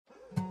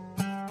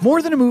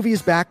More Than a Movie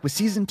is back with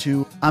Season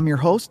 2. I'm your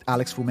host,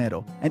 Alex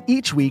Fumero, and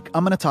each week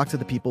I'm going to talk to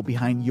the people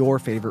behind your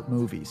favorite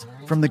movies.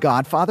 From The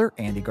Godfather,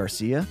 Andy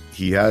Garcia.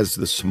 He has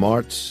the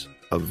smarts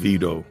of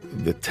Vito,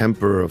 the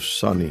temper of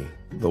Sonny,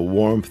 the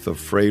warmth of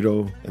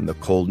Fredo, and the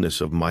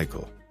coldness of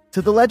Michael.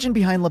 To the legend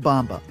behind La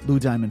Bamba, Lou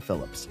Diamond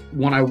Phillips.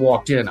 When I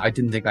walked in, I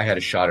didn't think I had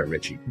a shot at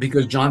Richie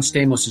because John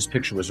Stamos'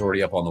 picture was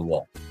already up on the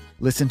wall.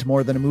 Listen to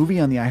More Than a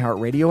Movie on the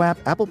iHeartRadio app,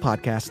 Apple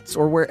Podcasts,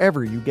 or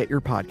wherever you get your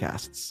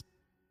podcasts.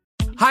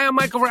 Hi, I'm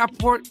Michael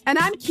Rappaport. And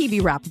I'm Kibi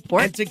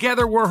Rappaport. And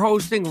together we're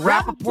hosting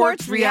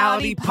Rappaport's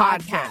Reality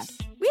Podcast.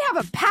 We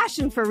have a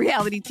passion for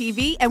reality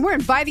TV, and we're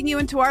inviting you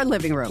into our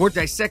living room. We're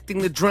dissecting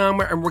the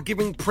drama, and we're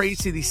giving praise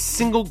to the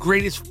single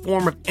greatest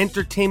form of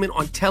entertainment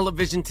on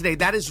television today.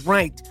 That is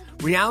right.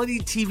 Reality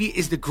TV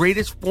is the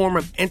greatest form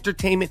of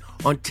entertainment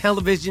on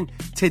television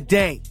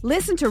today.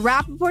 Listen to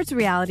Rappaport's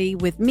Reality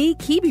with me,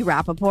 Kibi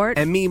Rappaport.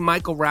 And me,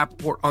 Michael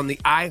Rappaport, on the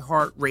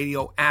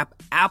iHeartRadio app,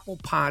 Apple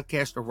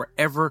Podcast, or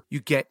wherever you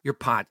get your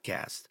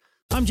podcast.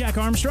 I'm Jack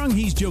Armstrong.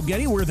 He's Joe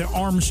Getty. We're the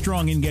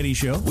Armstrong and Getty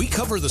Show. We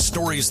cover the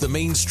stories the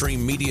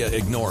mainstream media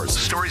ignores.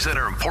 Stories that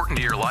are important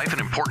to your life and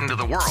important to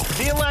the world.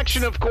 The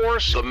election, of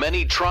course. The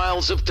many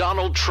trials of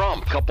Donald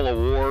Trump. Couple of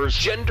wars.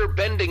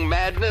 Gender-bending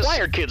madness. Why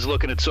are kids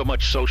looking at so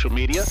much social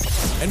media?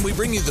 And we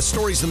bring you the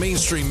stories the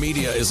mainstream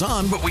media is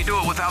on. But we do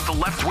it without the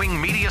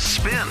left-wing media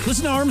spin.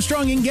 Listen to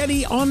Armstrong and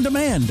Getty on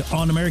demand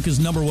on America's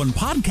 #1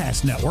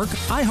 podcast network,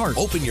 iHeart.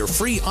 Open your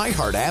free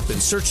iHeart app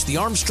and search The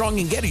Armstrong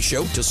and Getty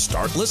Show to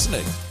start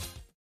listening.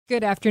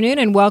 Good afternoon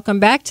and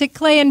welcome back to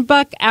Clay and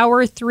Buck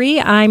Hour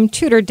 3. I'm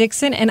Tudor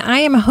Dixon and I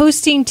am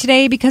hosting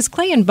today because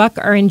Clay and Buck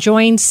are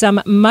enjoying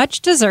some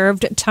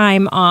much-deserved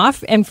time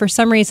off, and for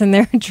some reason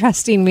they're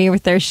trusting me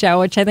with their show,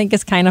 which I think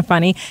is kind of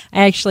funny.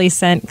 I actually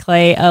sent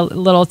Clay a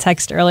little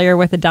text earlier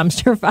with a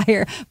dumpster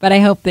fire, but I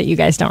hope that you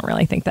guys don't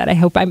really think that. I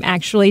hope I'm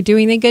actually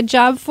doing a good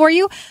job for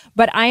you.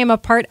 But I am a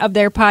part of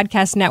their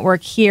podcast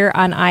network here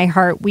on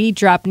iHeart. We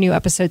drop new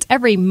episodes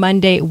every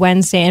Monday,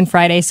 Wednesday, and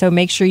Friday. So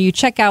make sure you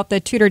check out the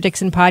Tudor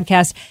Dixon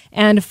podcast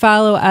and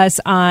follow us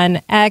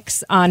on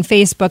X, on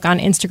Facebook, on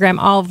Instagram,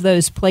 all of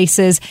those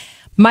places.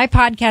 My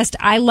podcast,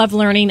 I love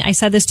learning. I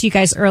said this to you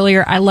guys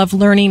earlier. I love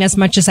learning as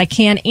much as I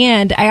can.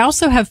 And I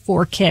also have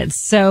 4 kids.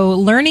 So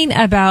learning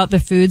about the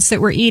foods that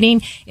we're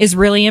eating is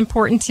really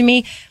important to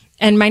me.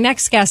 And my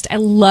next guest, I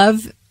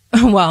love,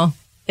 well,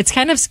 it's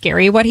kind of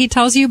scary what he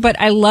tells you, but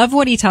I love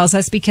what he tells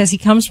us because he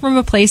comes from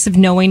a place of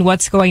knowing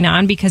what's going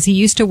on because he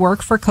used to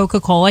work for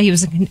Coca-Cola. He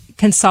was a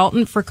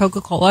consultant for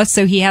Coca-Cola.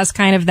 So he has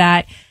kind of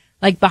that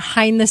like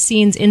behind the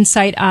scenes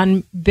insight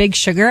on Big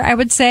Sugar, I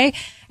would say.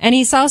 And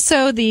he's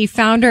also the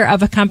founder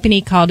of a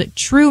company called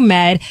True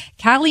Med.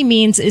 Callie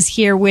Means is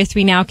here with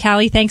me now.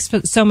 Callie, thanks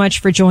so much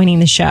for joining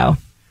the show.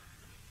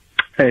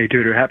 Hey,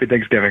 Tudor. Happy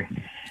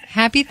Thanksgiving.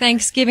 Happy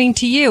Thanksgiving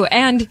to you.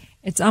 And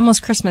it's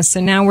almost Christmas, so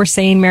now we're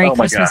saying Merry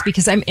Christmas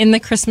because I'm in the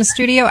Christmas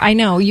studio. I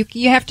know,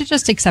 you have to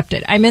just accept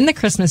it. I'm in the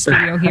Christmas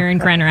studio here in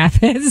Grand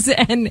Rapids,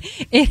 and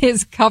it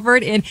is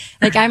covered in,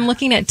 like, I'm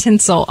looking at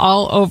tinsel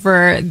all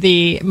over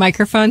the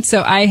microphone,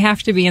 so I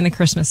have to be in the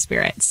Christmas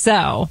spirit.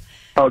 So...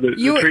 Oh, the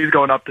tree's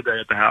going up today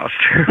at the house,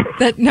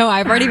 too. No,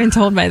 I've already been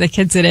told by the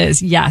kids it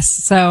is, yes.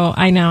 So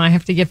I know I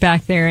have to get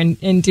back there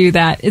and do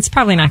that. It's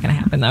probably not going to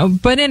happen, though.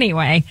 But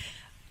anyway,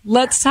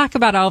 let's talk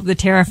about all of the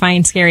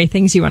terrifying, scary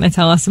things you want to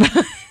tell us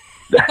about.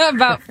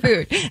 About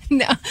food.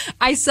 No,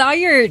 I saw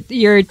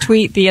your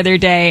tweet the other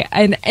day,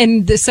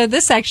 and so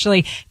this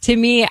actually, to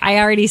me, I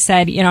already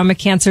said, I'm a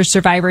cancer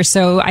survivor,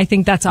 so I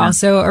think that's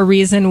also a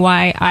reason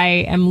why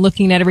I am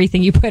looking at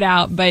everything you put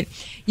out. But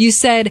you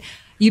said,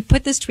 you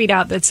put this tweet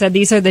out that said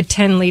these are the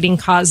 10 leading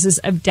causes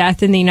of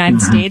death in the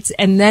United States,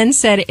 and then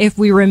said if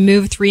we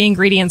remove 3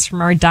 ingredients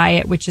from our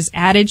diet, which is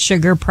added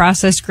sugar,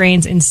 processed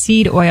grains, and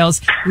seed oils,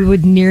 we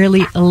would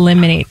nearly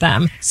eliminate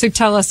them. So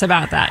tell us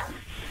about that.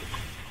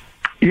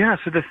 Yeah,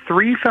 so the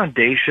 3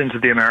 foundations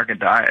of the American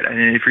diet,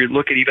 and if you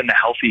look at even the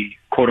healthy,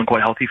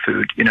 quote-unquote healthy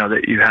food,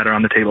 that you had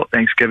around the table at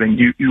Thanksgiving,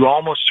 you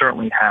almost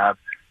certainly have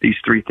these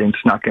 3 things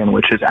snuck in,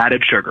 which is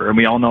added sugar, and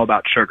we all know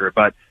about sugar,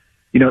 but,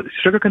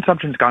 sugar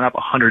consumption's gone up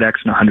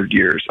 100x in 100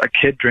 years. A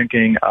kid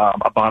drinking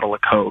a bottle of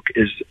Coke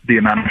is the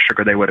amount of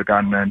sugar they would have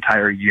gotten an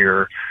entire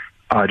year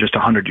just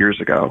 100 years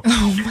ago.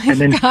 Oh,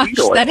 my gosh,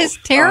 that is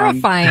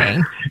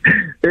terrifying.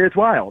 It's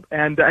wild,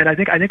 and I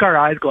think our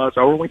eyes gloss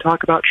over when we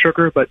talk about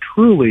sugar, but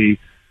truly,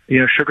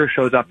 sugar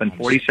shows up in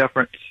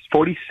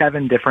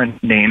 47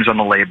 different names on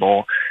the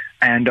label,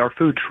 and our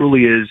food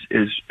truly is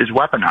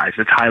weaponized.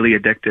 It's highly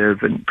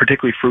addictive, and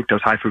particularly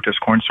fructose, high fructose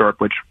corn syrup,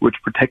 which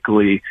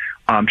particularly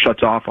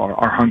shuts off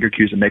our hunger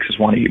cues and makes us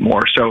want to eat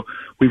more. So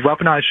we've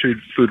weaponized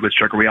food with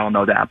sugar. We all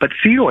know that. But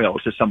seed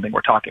oils is something we're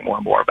talking more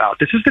and more about.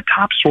 This is the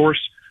top source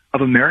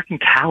of American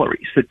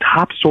calories. The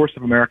top source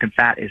of American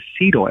fat is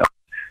seed oil.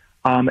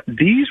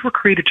 These were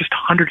created just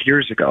 100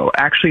 years ago,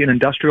 actually an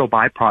industrial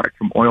byproduct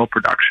from oil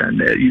production.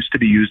 It used to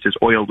be used as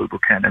oil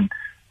lubricant and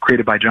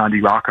created by John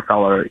D.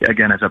 Rockefeller,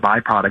 again, as a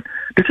byproduct.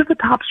 This is the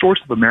top source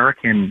of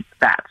American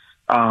fats.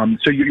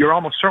 So you're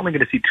almost certainly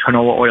going to see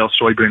canola oil,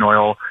 soybean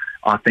oil,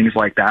 things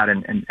like that,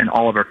 and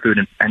all of our food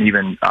and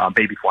even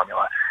baby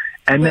formula.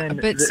 And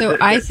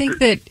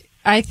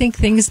I think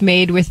things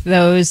made with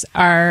those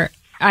are.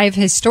 I've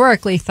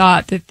historically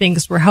thought that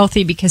things were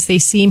healthy because they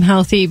seem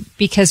healthy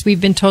because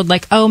we've been told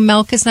like, oh,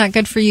 milk is not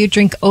good for you,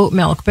 drink oat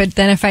milk. But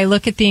then if I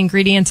look at the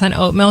ingredients on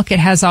oat milk, it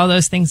has all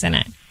those things in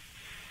it.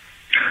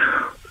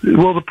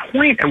 Well, the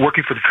point of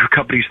working for the food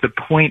companies, the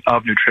point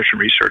of nutrition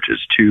research is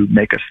to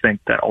make us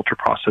think that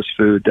ultra-processed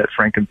food, that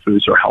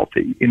frankenfoods are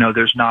healthy.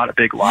 There's not a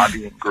big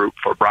lobbying group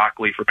for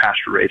broccoli, for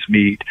pasture-raised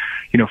meat,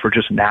 for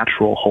just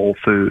natural whole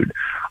food.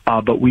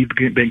 But we've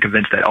been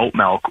convinced that oat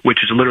milk,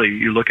 which is literally,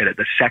 you look at it,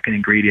 the second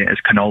ingredient is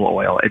canola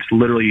oil. It's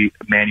literally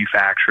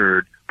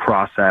manufactured,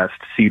 processed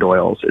seed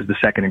oils is the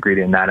second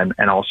ingredient in that,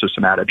 and also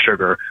some added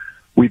sugar.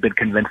 We've been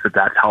convinced that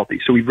that's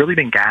healthy. So we've really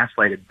been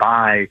gaslighted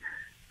by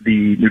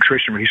the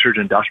nutrition research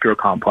industrial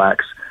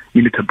complex,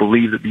 to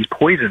believe that these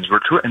poisons were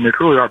true, and there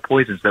truly are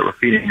poisons that we're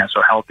feeding us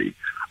are healthy.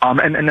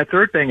 And the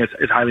third thing is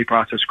highly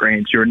processed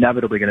grains. You're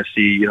inevitably going to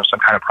see, some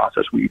kind of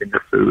processed wheat in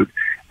your food.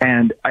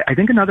 And I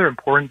think another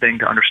important thing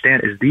to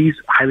understand is these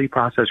highly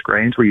processed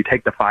grains, where you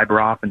take the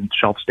fiber off and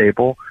shelf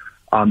stable,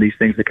 these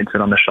things that can sit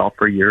on the shelf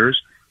for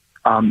years,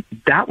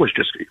 that was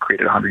just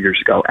created 100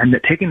 years ago. And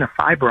that taking the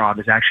fiber off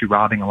is actually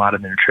robbing a lot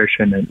of the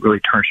nutrition and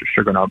really turns to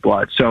sugar in our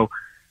blood. So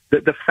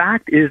the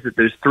fact is that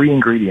those three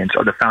ingredients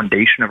are the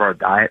foundation of our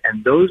diet,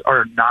 and those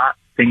are not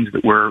things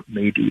that we're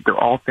made to eat. They're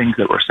all things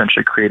that were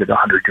essentially created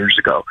 100 years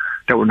ago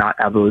that were not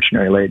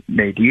evolutionarily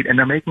made to eat, and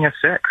they're making us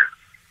sick.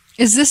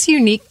 Is this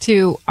unique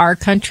to our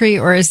country,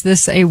 or is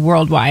this a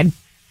worldwide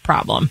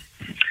problem?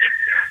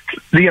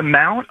 The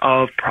amount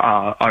of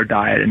our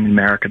diet in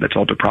America that's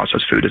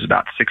ultra-processed food is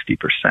about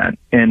 60%.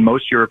 In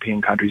most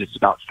European countries, it's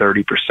about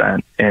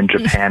 30%. In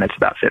Japan, it's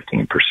about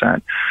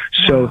 15%.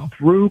 So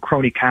through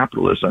crony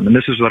capitalism, and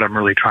this is what I'm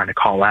really trying to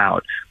call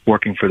out,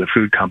 working for the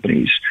food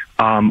companies,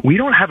 we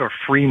don't have a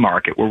free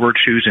market where we're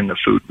choosing the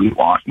food we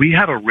want. We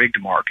have a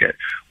rigged market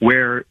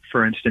where,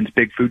 for instance,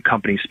 big food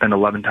companies spend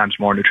 11 times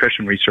more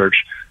nutrition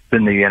research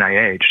than the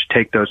NIH.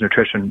 Take those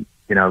nutrition,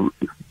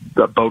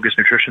 the bogus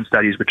nutrition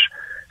studies, which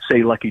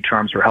say Lucky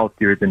Charms are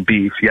healthier than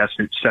beef. Yes,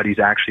 studies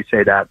actually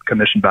say that,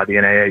 commissioned by the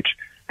NIH.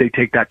 They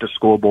take that to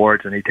school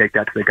boards and they take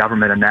that to the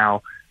government, and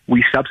now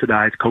we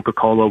subsidize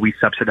Coca-Cola, we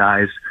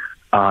subsidize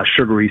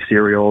sugary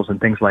cereals and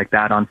things like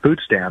that on food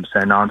stamps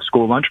and on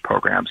school lunch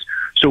programs.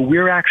 So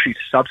we're actually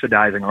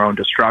subsidizing our own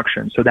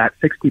destruction. So that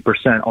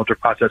 60%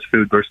 ultra-processed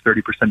food versus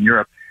 30% in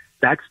Europe,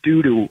 that's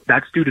due to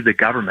the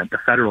government, the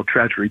federal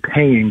treasury,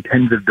 paying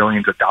tens of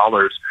billions of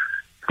dollars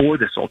for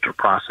this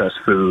ultra-processed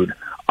food,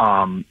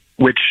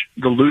 which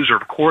the loser,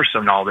 of course,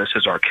 in all this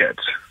is our kids.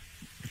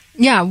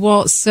 Yeah,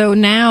 well, so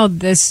now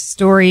this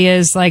story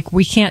is like,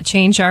 we can't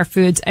change our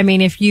foods. I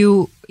mean, if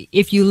you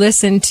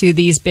listen to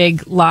these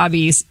big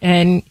lobbies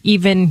and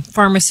even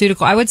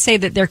pharmaceutical, I would say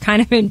that they're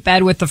kind of in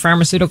bed with the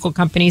pharmaceutical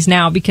companies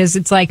now, because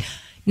it's like,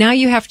 now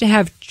you have to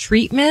have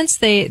treatments.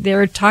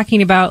 They're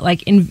talking about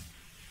like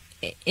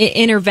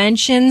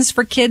interventions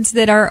for kids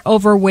that are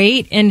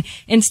overweight, and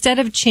instead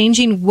of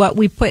changing what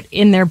we put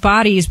in their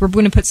bodies, we're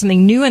going to put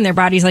something new in their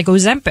bodies like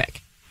Ozempic.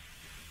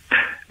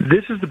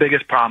 This is the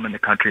biggest problem in the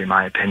country, in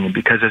my opinion,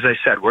 because, as I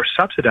said, we're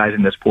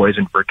subsidizing this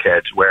poison for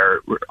kids,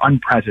 where we're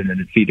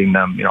unprecedented feeding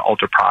them,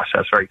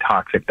 ultra-processed, very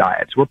toxic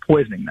diets. We're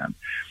poisoning them.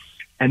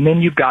 And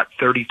then you've got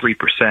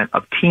 33%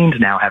 of teens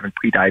now having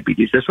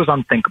prediabetes. This was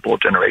unthinkable a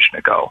generation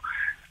ago.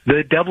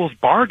 The devil's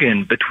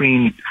bargain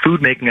between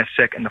food making us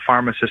sick and the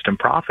pharma system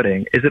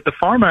profiting is that the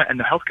pharma and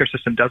the healthcare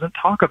system doesn't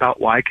talk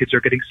about why kids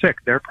are getting sick.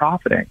 They're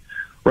profiting,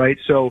 right?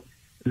 So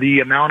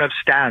the amount of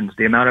statins,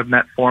 the amount of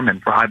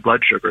metformin for high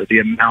blood sugar, the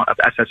amount of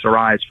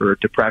SSRIs for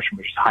depression,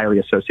 which is highly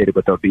associated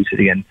with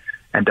obesity and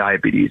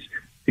diabetes,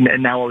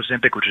 and now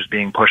Ozempic, which is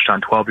being pushed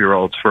on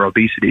 12-year-olds for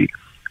obesity,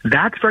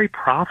 that's very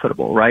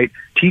profitable, right?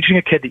 Teaching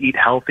a kid to eat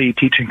healthy,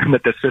 teaching them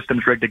that the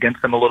system's rigged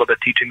against them a little bit,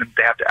 teaching them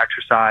they have to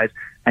exercise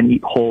and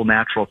eat whole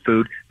natural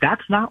food.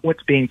 That's not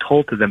what's being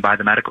told to them by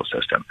the medical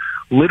system.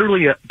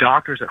 Literally,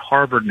 doctors at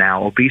Harvard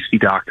now, obesity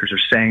doctors,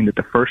 are saying that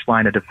the first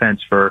line of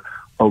defense for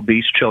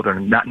obese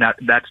children,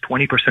 that's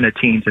 20% of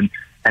teens and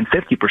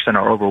 50%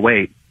 are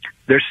overweight.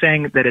 They're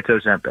saying that it's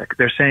Ozempic.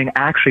 They're saying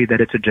actually that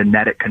it's a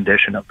genetic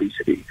condition,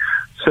 obesity.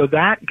 So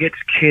that gets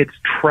kids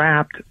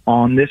trapped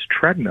on this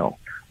treadmill,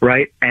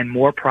 right, and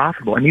more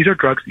profitable. And these are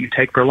drugs that you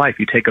take for life.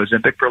 You take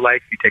Ozempic for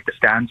life. You take the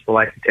statins for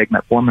life. You take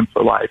metformin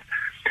for life.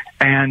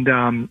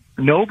 And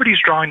nobody's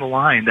drawing the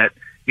line that,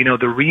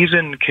 the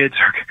reason kids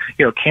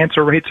are,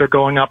 cancer rates are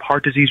going up,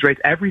 heart disease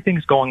rates,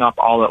 everything's going up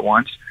all at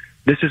once.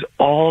 This is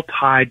all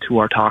tied to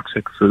our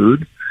toxic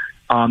food.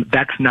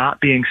 That's not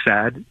being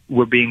said.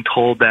 We're being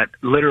told that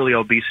literally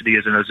obesity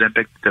is an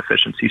Ozempic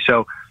deficiency.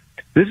 So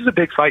this is a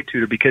big fight,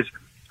 Tudor, because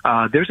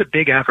there's a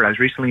big effort. I was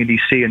recently in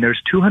D.C., and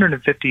there's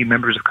 250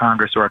 members of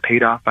Congress who are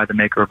paid off by the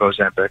maker of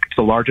Ozempic. It's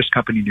the largest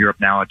company in Europe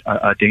now,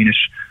 a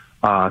Danish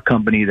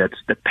company that's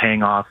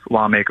paying off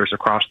lawmakers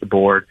across the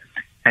board.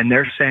 And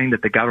they're saying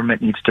that the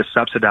government needs to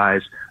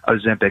subsidize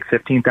Ozempic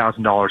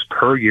 $15,000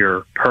 per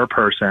year per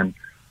person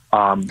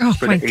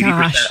for the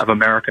 80% of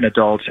American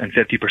adults and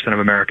 50% of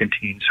American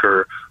teens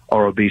who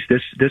are obese.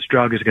 This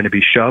drug is going to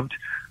be shoved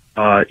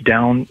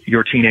down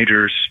your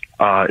teenagers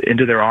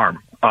into their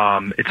arm.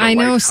 I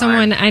know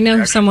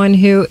someone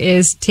who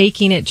is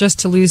taking it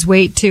just to lose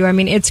weight too. I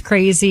mean, it's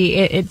crazy.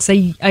 It's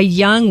a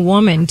young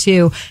woman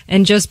too,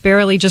 and just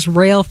barely just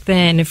rail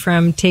thin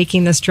from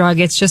taking this drug.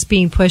 It's just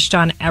being pushed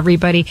on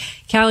everybody.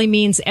 Callie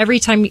Means, every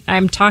time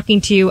I'm talking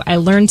to you, I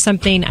learn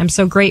something. I'm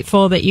so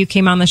grateful that you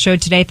came on the show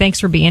today. Thanks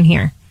for being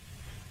here.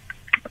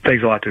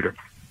 Thanks a lot, Tudor.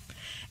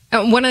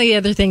 One of the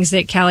other things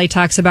that Callie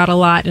talks about a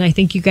lot, and I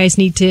think you guys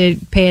need to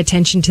pay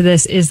attention to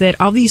this, is that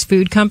all these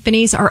food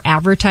companies are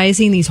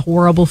advertising these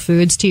horrible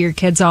foods to your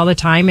kids all the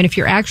time. And if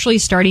you're actually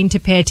starting to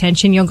pay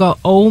attention, you'll go,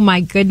 oh my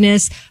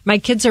goodness, my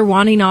kids are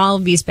wanting all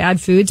of these bad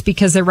foods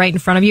because they're right in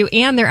front of you.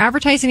 And they're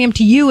advertising them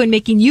to you and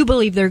making you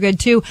believe they're good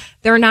too.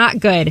 They're not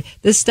good.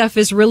 This stuff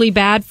is really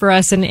bad for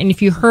us. And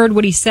if you heard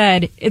what he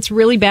said, it's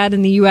really bad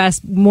in the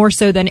U.S. more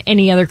so than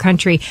any other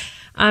country.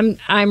 I'm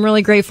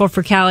really grateful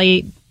for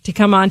Callie to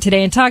come on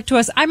today and talk to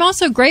us. I'm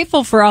also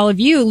grateful for all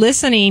of you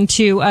listening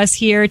to us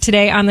here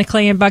today on the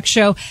Clay and Buck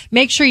Show.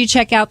 Make sure you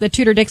check out the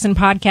Tudor Dixon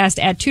podcast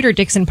at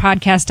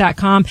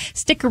TudorDixonPodcast.com.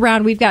 Stick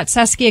around. We've got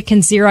Saskia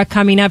Kanzira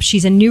coming up.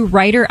 She's a new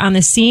writer on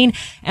the scene.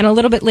 And a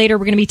little bit later,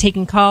 we're going to be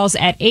taking calls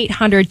at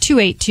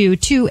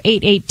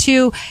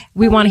 800-282-2882.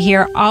 We want to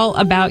hear all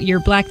about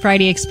your Black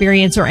Friday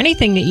experience or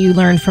anything that you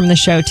learned from the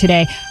show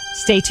today.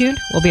 Stay tuned.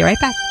 We'll be right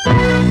back.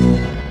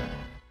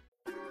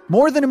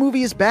 More Than a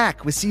Movie is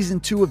back with Season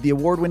 2 of the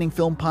award-winning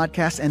film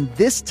podcast, and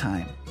this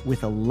time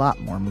with a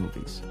lot more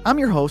movies. I'm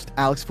your host,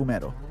 Alex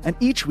Fumero, and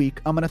each week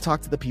I'm going to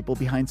talk to the people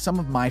behind some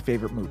of my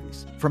favorite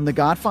movies. From The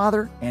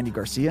Godfather, Andy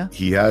Garcia.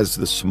 He has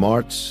the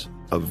smarts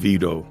of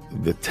Vito,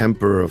 the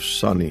temper of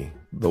Sonny,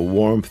 the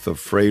warmth of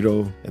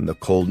Fredo, and the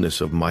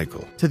coldness of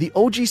Michael. To the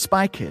OG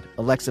Spy Kid,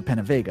 Alexa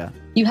Penavega.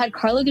 You had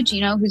Carla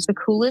Gugino, who's the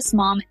coolest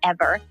mom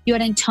ever. You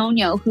had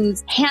Antonio,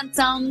 who's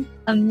handsome,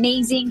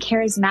 amazing,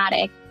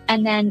 charismatic.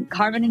 And then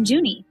Carmen and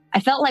Junie. I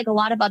felt like a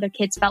lot of other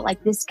kids felt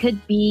like this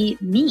could be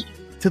me.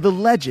 To the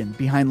legend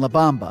behind La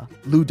Bamba,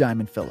 Lou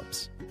Diamond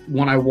Phillips.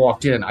 When I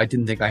walked in, I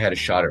didn't think I had a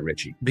shot at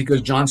Richie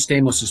because John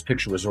Stamos'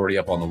 picture was already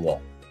up on the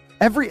wall.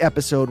 Every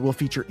episode will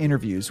feature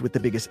interviews with the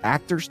biggest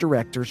actors,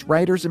 directors,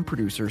 writers, and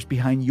producers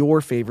behind your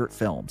favorite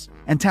films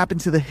and tap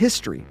into the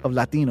history of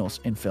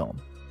Latinos in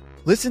film.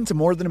 Listen to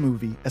More Than a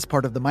Movie as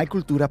part of the My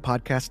Cultura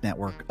podcast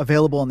network,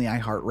 available on the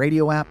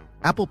iHeartRadio app,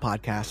 Apple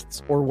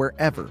Podcasts, or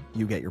wherever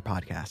you get your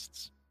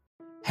podcasts.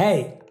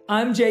 Hey,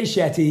 I'm Jay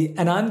Shetty,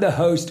 and I'm the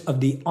host of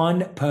the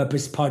On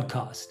Purpose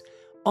podcast.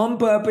 On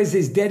Purpose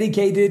is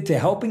dedicated to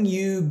helping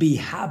you be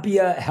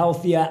happier,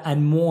 healthier,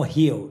 and more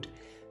healed.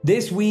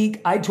 This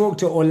week, I talked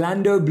to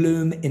Orlando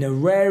Bloom in a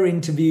rare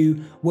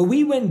interview where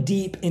we went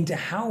deep into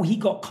how he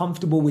got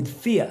comfortable with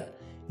fear,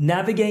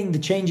 navigating the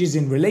changes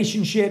in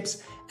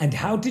relationships, and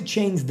how to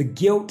change the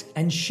guilt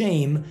and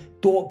shame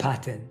thought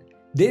pattern.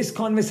 This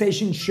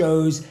conversation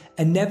shows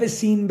a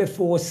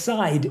never-seen-before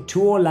side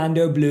to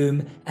Orlando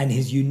Bloom and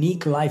his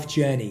unique life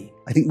journey.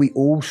 I think we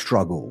all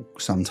struggle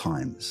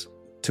sometimes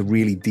to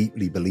really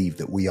deeply believe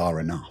that we are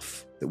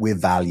enough, that we're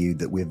valued,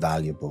 that we're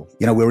valuable.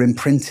 You know, we're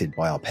imprinted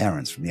by our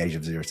parents from the age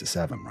of 0 to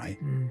 7, right?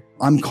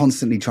 I'm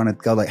constantly trying to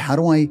go like, how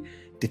do I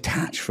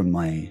detach from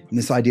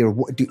this idea of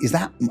is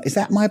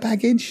that my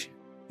baggage? It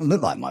doesn't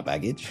look like my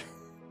baggage.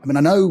 I mean,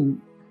 I know,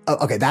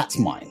 okay, that's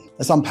mine.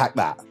 Let's unpack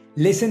that.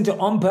 Listen to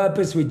On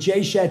Purpose with Jay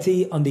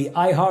Shetty on the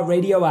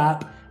iHeartRadio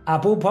app,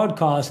 Apple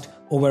Podcast,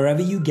 or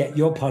wherever you get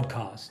your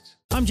podcasts.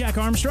 I'm Jack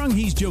Armstrong.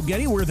 He's Joe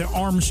Getty. We're the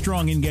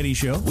Armstrong and Getty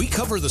Show. We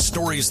cover the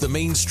stories the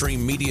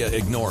mainstream media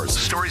ignores.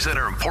 Stories that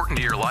are important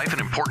to your life and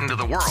important to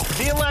the world.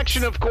 The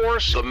election, of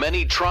course. The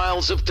many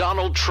trials of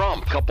Donald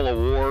Trump. Couple of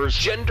wars.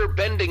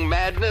 Gender-bending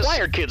madness. Why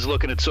are kids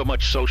looking at so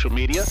much social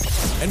media?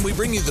 And we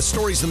bring you the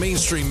stories the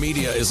mainstream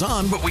media is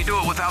on, but we do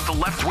it without the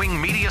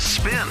left-wing media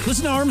spin.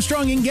 Listen to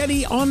Armstrong and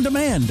Getty on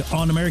demand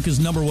on America's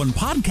 #1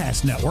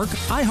 podcast network,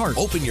 iHeart.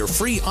 Open your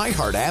free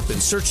iHeart app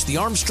and search the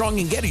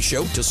Armstrong and Getty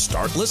Show to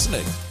start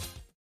listening.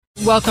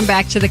 Welcome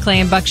back to the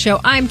Clay and Buck Show.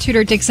 I'm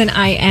Tudor Dixon.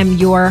 I am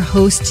your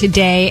host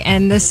today,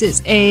 and this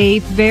is a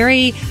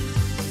very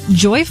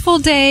joyful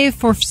day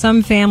for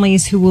some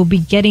families who will be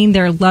getting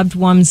their loved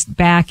ones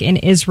back in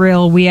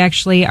Israel. We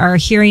actually are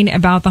hearing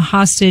about the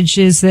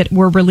hostages that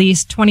were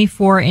released,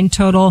 24 in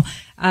total,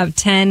 of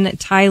 10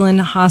 Thailand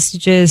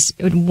hostages,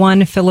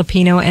 1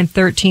 Filipino, and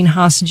 13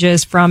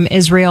 hostages from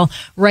Israel.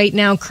 Right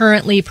now,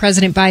 currently,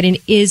 President Biden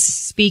is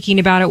speaking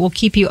about it. We'll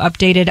keep you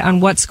updated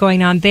on what's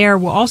going on there.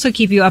 We'll also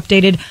keep you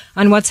updated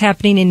on what's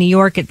happening in New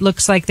York. It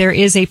looks like there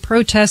is a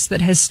protest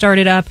that has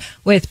started up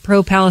with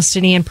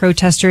pro-Palestinian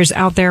protesters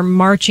out there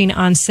marching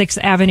on 6th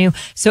Avenue.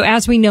 So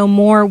as we know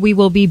more, we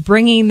will be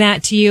bringing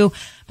that to you.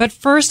 But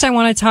first, I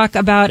want to talk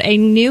about a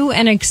new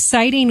and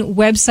exciting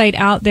website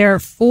out there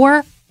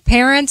for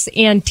parents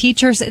and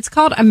teachers. It's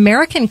called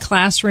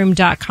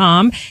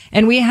AmericanClassroom.com.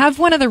 And we have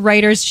one of the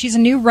writers. She's a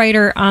new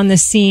writer on the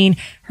scene.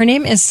 Her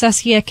name is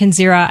Saskia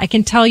Kanzira. I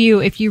can tell you,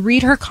 if you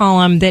read her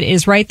column that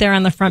is right there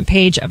on the front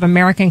page of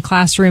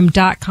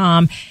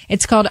AmericanClassroom.com,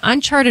 it's called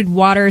Uncharted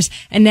Waters,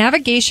 a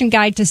navigation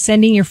guide to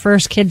sending your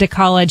first kid to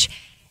college.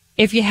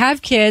 If you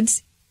have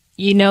kids,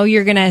 you know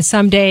you're going to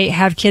someday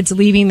have kids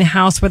leaving the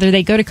house, whether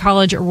they go to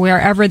college or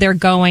wherever they're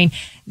going.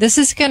 This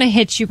is going to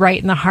hit you right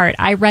in the heart.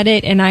 I read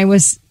it and I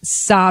was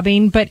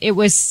sobbing, but it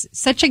was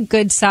such a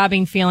good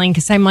sobbing feeling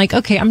because I'm like,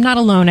 okay, I'm not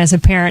alone as a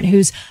parent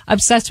who's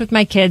obsessed with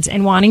my kids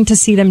and wanting to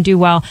see them do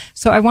well.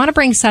 So I want to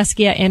bring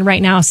Saskia in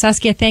right now.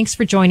 Saskia, thanks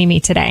for joining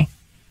me today.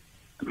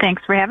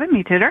 Thanks for having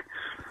me, Tudor.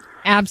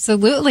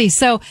 Absolutely.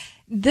 So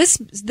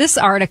this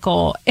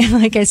article,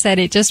 like I said,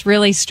 it just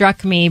really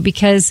struck me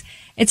because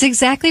it's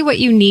exactly what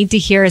you need to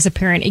hear as a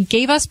parent. It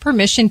gave us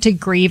permission to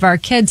grieve our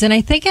kids. And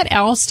I think at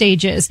all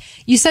stages,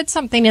 you said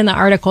something in the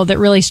article that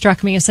really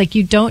struck me. It's like,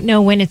 you don't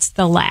know when it's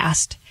the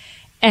last,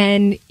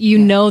 and you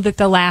know that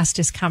the last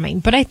is coming.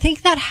 But I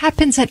think that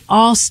happens at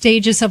all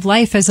stages of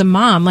life as a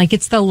mom. Like,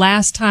 it's the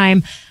last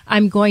time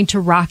I'm going to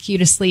rock you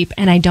to sleep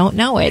and I don't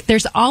know it.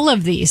 There's all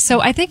of these.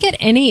 So I think at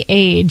any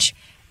age,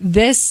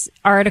 this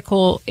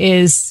article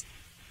is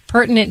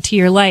pertinent to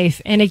your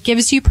life, and it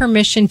gives you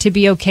permission to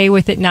be okay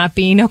with it not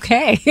being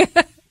okay.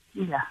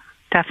 Yeah,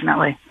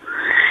 definitely.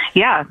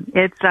 Yeah,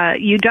 it's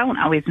you don't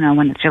always know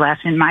when it's your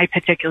last. In my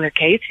particular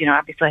case,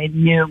 obviously I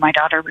knew my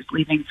daughter was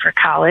leaving for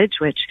college,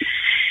 which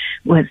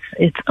was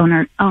its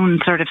own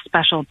sort of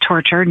special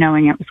torture,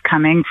 knowing it was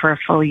coming for a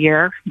full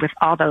year with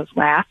all those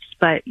laughs.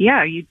 But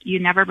yeah, you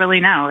never really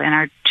know, and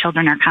our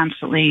children are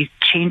constantly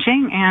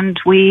changing, and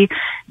we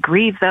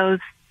grieve those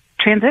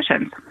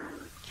transitions.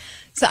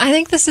 So I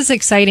think this is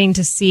exciting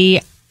to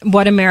see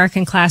what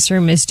American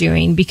Classroom is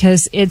doing,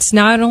 because it's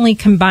not only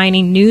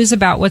combining news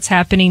about what's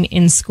happening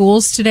in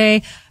schools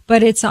today,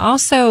 but it's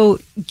also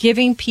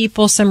giving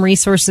people some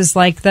resources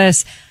like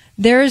this.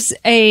 There's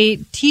a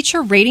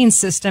teacher rating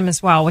system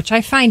as well, which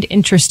I find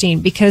interesting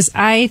because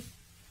I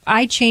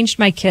changed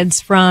my kids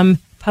from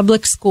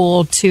public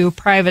school to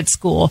private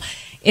school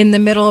in the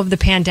middle of the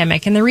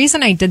pandemic. And the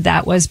reason I did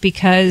that was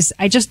because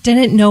I just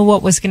didn't know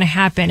what was going to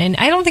happen. And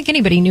I don't think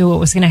anybody knew what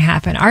was going to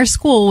happen. Our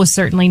school was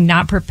certainly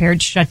not prepared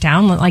to shut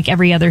down like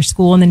every other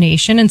school in the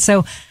nation. And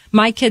so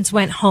my kids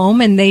went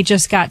home and they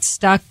just got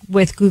stuck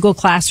with Google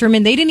Classroom,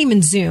 and they didn't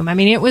even Zoom. I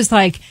mean, it was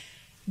like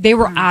they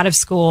were out of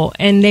school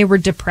and they were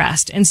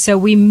depressed. And so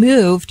we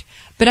moved,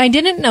 but I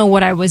didn't know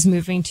what I was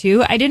moving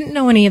to. I didn't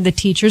know any of the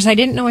teachers. I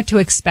didn't know what to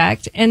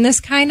expect. And this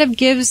kind of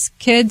gives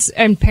kids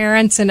and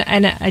parents and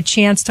a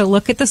chance to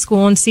look at the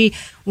school and see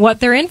what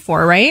they're in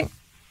for, right?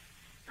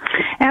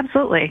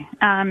 Absolutely.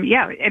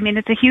 Yeah, I mean,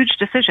 it's a huge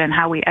decision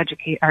how we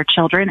educate our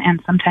children,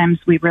 and sometimes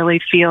we really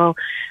feel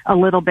a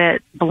little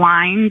bit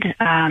blind,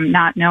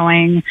 not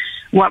knowing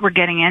what we're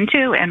getting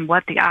into and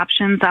what the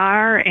options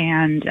are,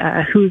 and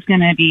who's going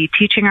to be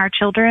teaching our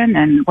children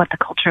and what the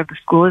culture of the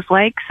school is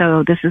like.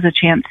 So this is a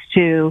chance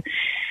to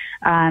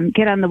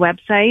get on the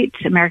website,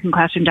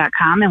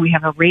 AmericanClassroom.com, and we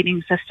have a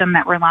rating system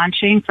that we're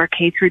launching for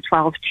K through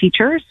 12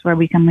 teachers, where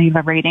we can leave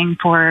a rating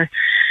for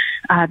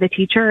the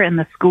teacher in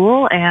the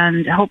school.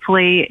 And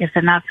hopefully, if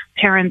enough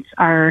parents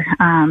are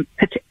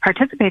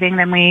participating,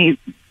 then we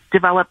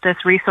develop this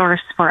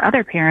resource for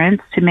other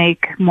parents to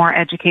make more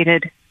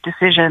educated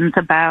decisions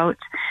about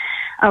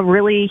a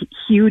really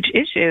huge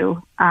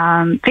issue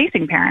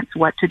facing parents,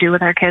 what to do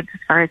with our kids as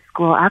far as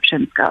school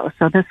options go.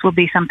 So this will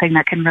be something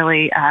that can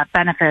really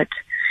benefit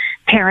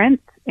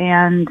parents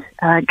and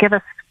give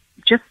us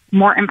just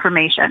more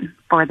information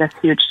for this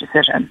huge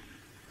decision.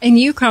 And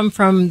you come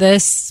from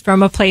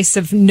a place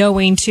of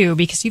knowing too,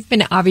 because you've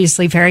been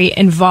obviously very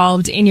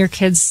involved in your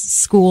kids'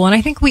 school. And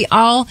I think we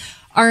all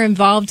are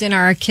involved in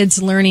our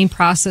kids' learning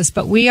process,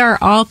 but we are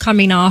all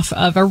coming off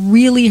of a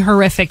really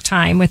horrific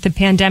time with the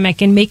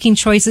pandemic and making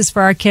choices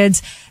for our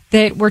kids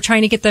that we're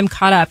trying to get them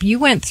caught up. You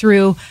went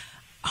through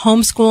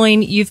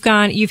homeschooling.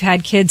 You've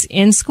had kids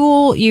in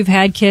school. You've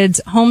had kids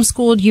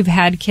homeschooled. You've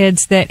had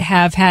kids that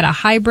have had a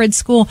hybrid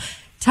school.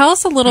 Tell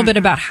us a little bit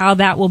about how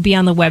that will be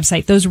on the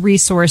website, those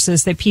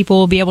resources that people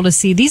will be able to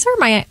see. These are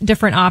my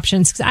different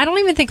options, because I don't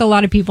even think a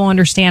lot of people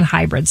understand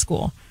hybrid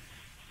school.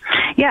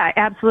 Yeah,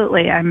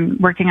 absolutely. I'm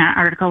working on an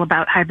article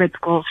about hybrid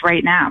schools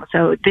right now.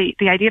 So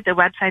the idea of the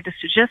website is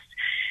to just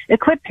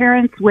equip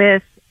parents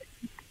with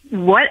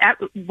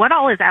what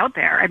all is out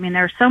there. I mean,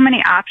 there are so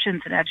many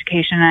options in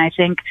education, and I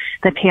think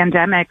the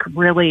pandemic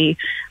really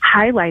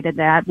highlighted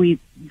that. We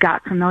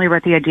got familiar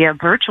with the idea of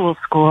virtual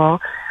school,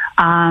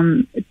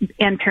 and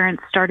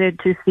parents started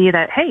to see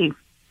that, hey,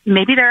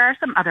 maybe there are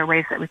some other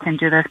ways that we can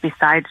do this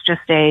besides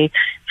just a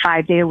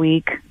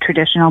 5-day-a-week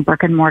traditional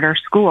brick-and-mortar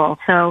school.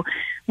 So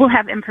we'll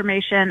have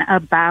information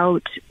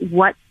about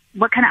what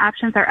kind of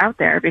options are out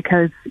there,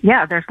 because,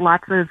 yeah, there's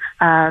lots of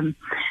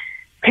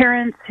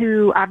parents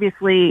who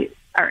obviously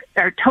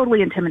are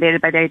totally intimidated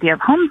by the idea of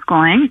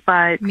homeschooling,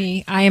 but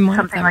I am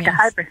something like yes. a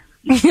hybrid.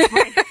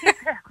 Right,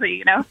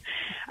 exactly,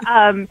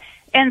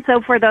 And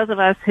so for those of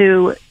us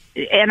who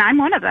and I'm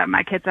one of them.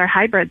 My kids are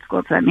hybrid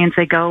schools. So that means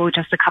they go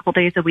just a couple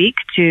days a week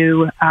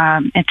to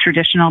a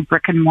traditional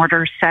brick and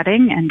mortar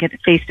setting and get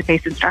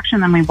face-to-face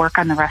instruction. Then we work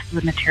on the rest of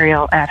the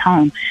material at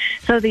home.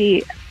 So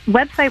the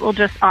website will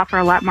just offer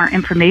a lot more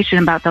information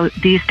about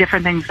these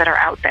different things that are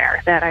out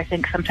there that I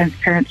think sometimes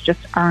parents just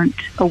aren't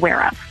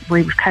aware of.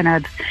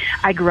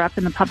 I grew up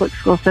in the public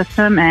school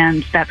system,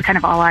 and that's kind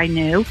of all I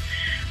knew.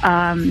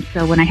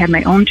 So when I had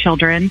my own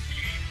children,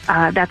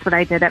 that's what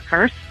I did at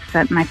first.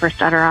 Sent my first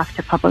daughter off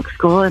to public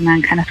school, and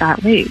then kind of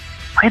thought, boy,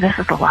 this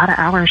is a lot of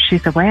hours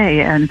she's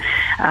away. And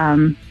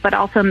but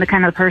also I'm the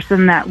kind of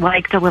person that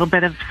liked a little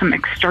bit of some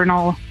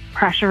external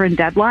pressure and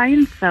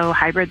deadlines. So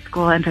hybrid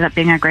school ended up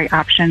being a great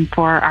option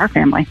for our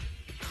family.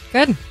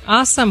 Good.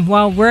 Awesome.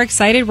 Well, we're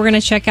excited. We're going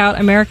to check out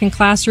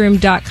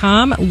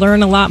AmericanClassroom.com,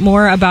 learn a lot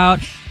more about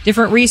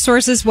different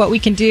resources, what we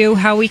can do,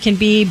 how we can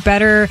be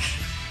better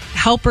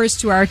helpers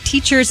to our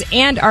teachers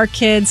and our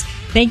kids.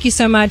 Thank you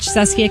so much,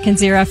 Saskia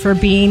Kanzira, for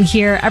being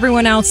here.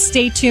 Everyone else,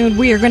 stay tuned.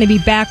 We are going to be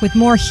back with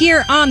more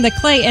here on the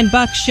Clay and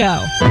Buck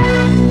Show.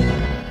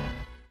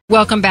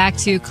 Welcome back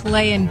to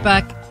Clay and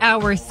Buck,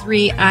 Hour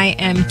 3. I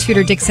am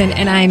Tudor Dixon,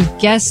 and I'm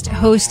guest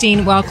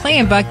hosting while Clay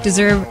and Buck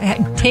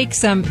take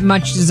some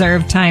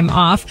much-deserved time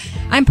off.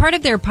 I'm part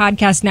of their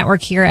podcast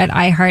network here at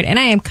iHeart, and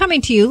I am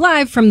coming to you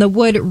live from the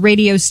Wood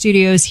Radio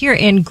Studios here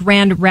in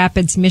Grand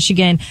Rapids,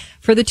 Michigan.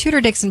 For the Tudor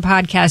Dixon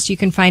podcast, you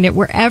can find it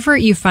wherever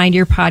you find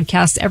your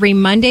podcasts. Every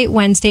Monday,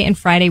 Wednesday, and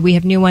Friday, we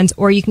have new ones,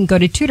 or you can go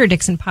to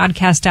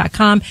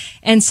TudorDixonPodcast.com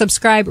and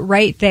subscribe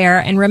right there.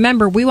 And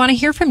remember, we want to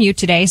hear from you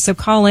today, so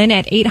call in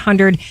at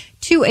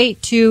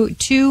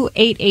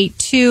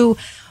 800-282-2882.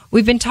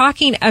 We've been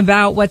talking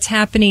about what's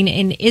happening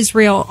in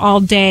Israel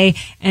all day,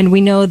 and we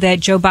know that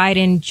Joe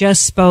Biden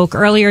just spoke.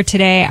 Earlier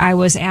today, I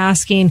was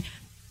asking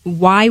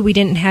why we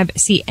didn't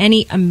see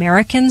any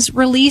Americans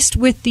released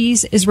with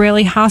these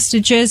Israeli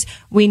hostages.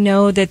 We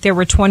know that there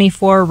were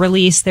 24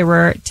 released. There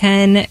were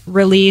 10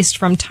 released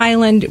from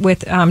Thailand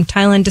with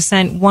Thailand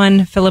descent,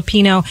 1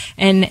 Filipino,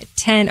 and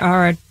 10,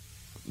 or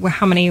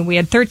how many? We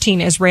had 13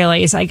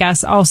 Israelis, I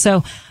guess,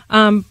 also.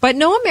 But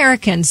no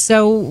Americans.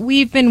 So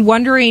we've been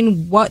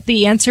wondering what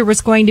the answer was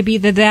going to be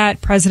to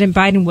that. President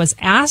Biden was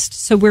asked,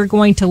 so we're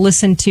going to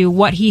listen to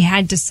what he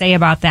had to say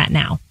about that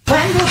now.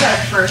 When will the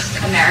first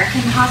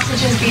American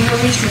hostages be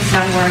released, since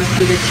none were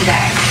included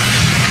today?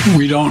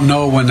 We don't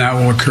know when that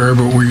will occur,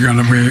 but we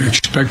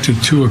expect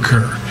it to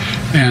occur.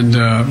 And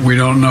we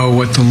don't know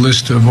what the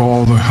list of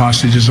all the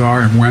hostages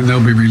are and when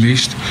they'll be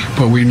released,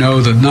 but we know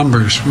the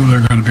numbers when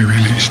they're going to be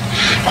released.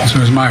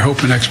 So it's my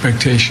hope and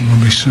expectation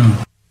will be soon.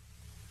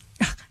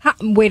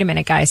 Wait a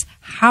minute, guys.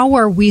 How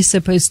are we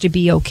supposed to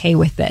be okay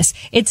with this?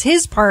 It's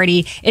his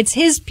party. It's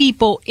his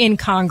people in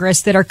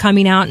Congress that are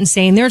coming out and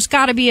saying there's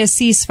got to be a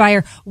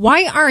ceasefire.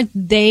 Why aren't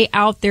they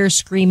out there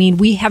screaming,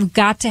 we have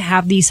got to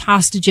have these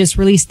hostages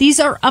released? These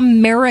are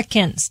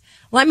Americans.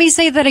 Let me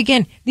say that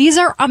again. These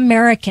are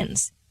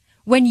Americans.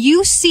 When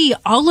you see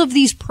all of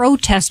these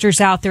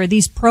protesters out there,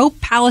 these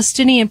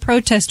pro-Palestinian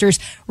protesters,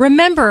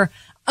 remember,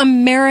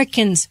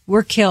 Americans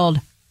were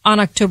killed on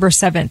October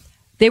 7th.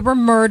 They were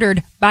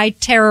murdered by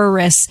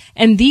terrorists,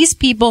 and these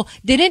people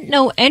didn't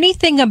know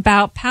anything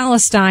about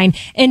Palestine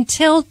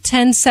until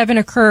 10/7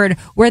 occurred,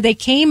 where they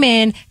came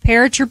in,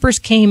 paratroopers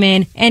came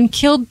in and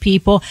killed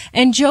people.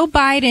 And Joe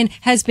Biden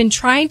has been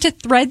trying to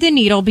thread the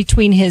needle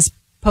between his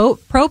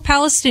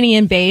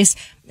pro-Palestinian base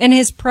and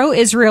his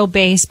pro-Israel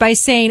base by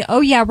saying,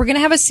 oh yeah, we're going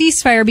to have a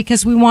ceasefire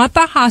because we want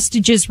the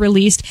hostages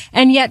released.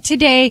 And yet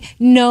today,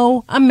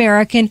 no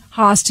American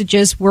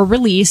hostages were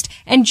released.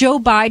 And Joe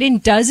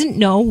Biden doesn't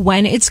know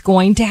when it's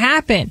going to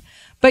happen.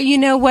 But you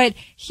know what?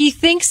 He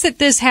thinks that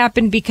this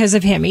happened because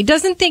of him. He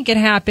doesn't think it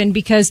happened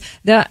because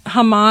the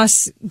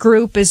Hamas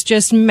group is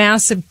just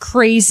massive,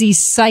 crazy,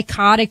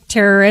 psychotic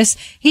terrorists.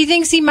 He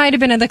thinks he might have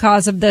been the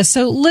cause of this.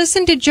 So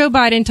listen to Joe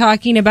Biden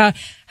talking about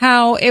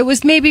how it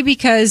was maybe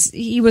because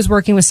he was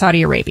working with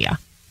Saudi Arabia.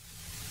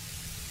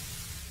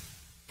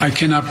 I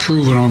cannot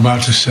prove what I'm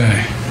about to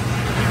say,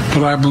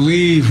 but I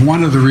believe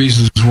one of the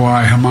reasons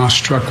why Hamas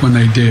struck when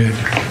they did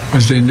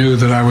was they knew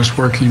that I was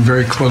working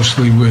very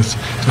closely with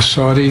the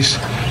Saudis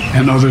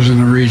and others in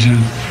the region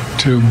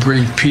to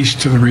bring peace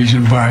to the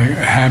region by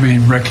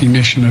having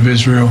recognition of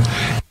Israel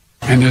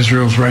and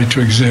Israel's right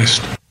to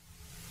exist.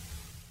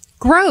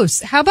 Gross.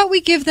 How about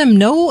we give them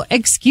no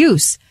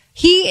excuse?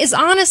 He is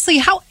honestly,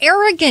 how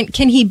arrogant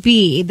can he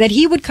be that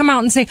he would come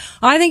out and say,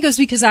 I think it was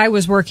because I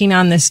was working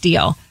on this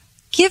deal.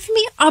 Give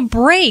me a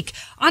break.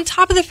 On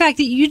top of the fact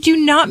that you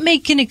do not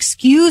make an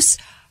excuse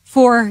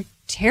for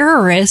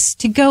terrorists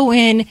to go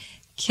in,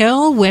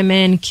 kill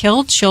women,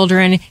 kill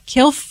children,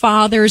 kill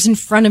fathers in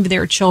front of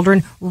their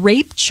children,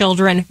 rape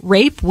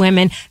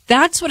women.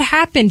 That's what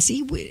happens.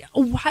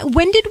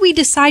 When did we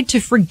decide to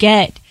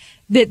forget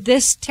that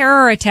this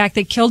terror attack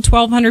that killed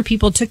 1,200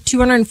 people, took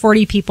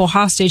 240 people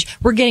hostage?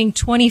 We're getting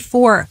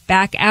 24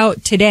 back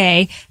out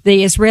today,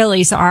 the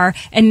Israelis are,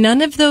 and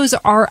none of those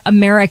are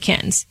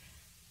Americans.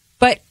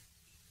 But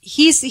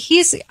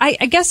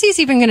I guess he's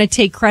even going to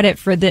take credit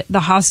for the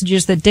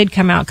hostages that did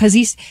come out, because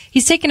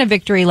he's taking a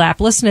victory lap.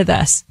 Listen to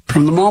this.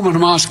 From the moment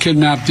Hamas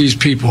kidnapped these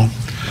people,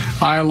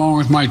 I, along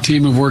with my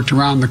team, have worked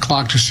around the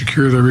clock to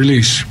secure their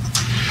release.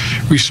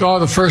 We saw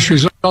the first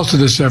result of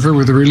this effort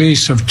with the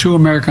release of 2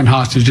 American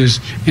hostages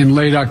in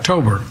late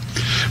October,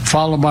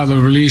 followed by the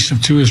release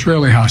of 2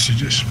 Israeli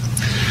hostages.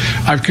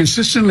 I've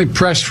consistently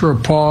pressed for a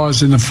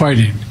pause in the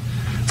fighting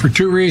for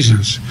 2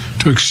 reasons: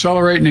 to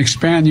accelerate and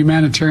expand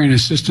humanitarian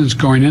assistance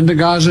going into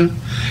Gaza,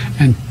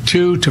 and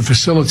 2, to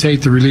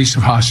facilitate the release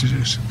of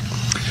hostages.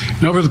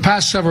 And over the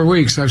past several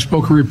weeks, I've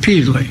spoken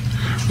repeatedly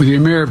with the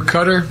Emir of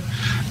Qatar,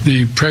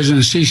 the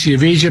President Sisi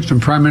of Egypt,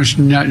 and Prime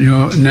Minister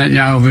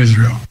Netanyahu of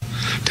Israel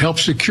to help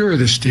secure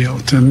this deal,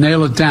 to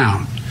nail it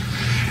down.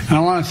 And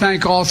I want to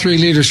thank all 3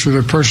 leaders for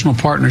their personal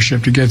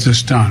partnership to get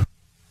this done.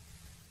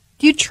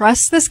 Do you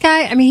trust this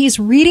guy? I mean, he's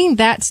reading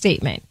that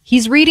statement.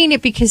 He's reading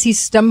it because he's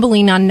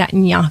stumbling on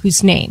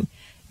Netanyahu's name.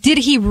 Did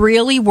he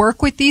really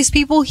work with these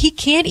people? He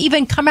can't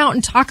even come out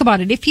and talk about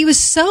it. If he was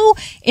so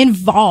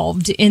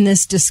involved in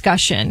this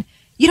discussion,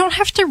 you don't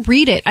have to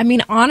read it. I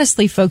mean,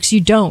 honestly, folks,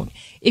 you don't.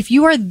 If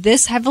you are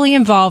this heavily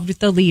involved with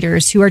the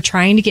leaders who are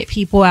trying to get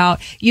people out,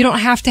 you don't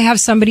have to have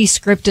somebody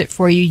script it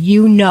for you.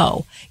 You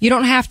know. You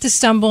don't have to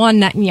stumble on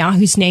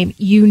Netanyahu's name.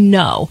 You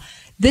know.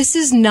 This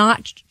is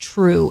not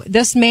true.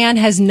 This man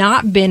has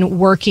not been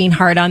working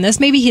hard on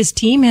this. Maybe his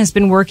team has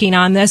been working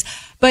on this.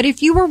 But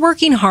if you were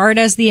working hard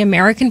as the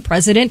American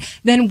president,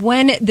 then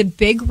when the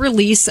big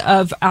release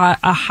of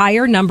a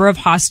higher number of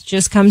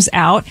hostages comes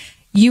out,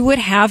 you would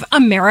have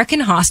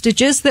American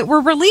hostages that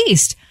were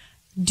released.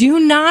 Do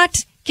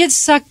not get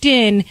sucked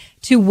in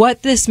to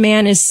what this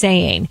man is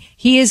saying.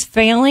 He is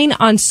failing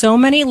on so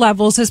many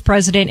levels as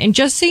president. And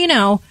just so you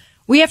know,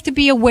 we have to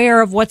be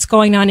aware of what's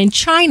going on in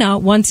China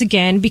once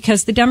again,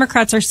 because the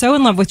Democrats are so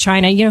in love with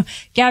China. You know,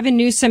 Gavin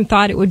Newsom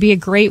thought it would be a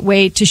great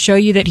way to show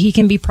you that he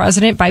can be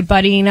president by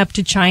buddying up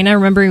to China.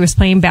 Remember, he was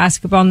playing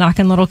basketball,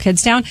 knocking little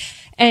kids down,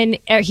 and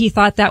he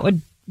thought that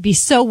would be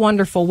so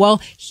wonderful.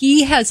 Well,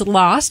 he has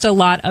lost a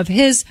lot of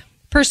his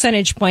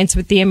percentage points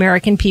with the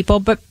American people,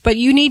 but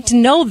you need to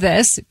know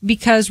this,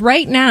 because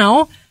right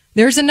now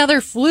there's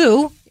another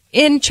flu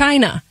in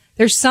China.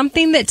 There's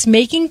something that's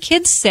making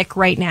kids sick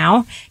right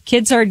now.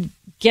 Kids are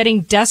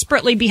getting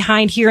desperately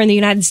behind here in the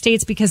United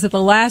States because of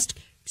the last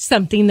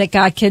something that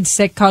got kids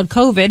sick called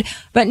COVID.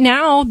 But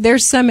now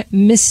there's some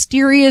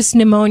mysterious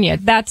pneumonia.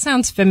 That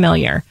sounds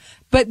familiar.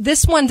 But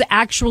this one's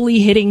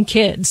actually hitting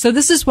kids. So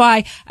this is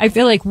why I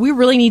feel like we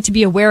really need to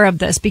be aware of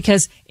this,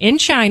 because in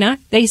China,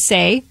 they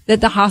say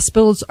that the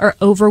hospitals are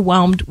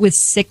overwhelmed with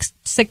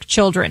sick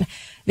children.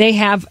 They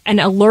have an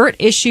alert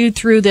issued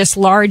through this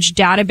large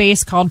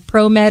database called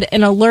ProMed,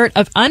 an alert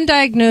of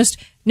undiagnosed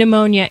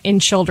pneumonia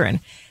in children.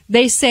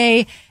 They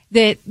say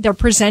that they're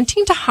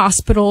presenting to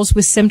hospitals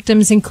with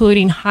symptoms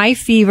including high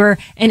fever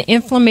and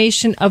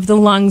inflammation of the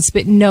lungs,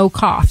 but no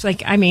cough.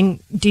 Like, I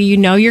mean, do you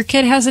know your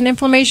kid has an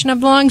inflammation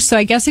of the lungs? So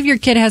I guess if your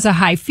kid has a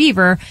high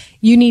fever,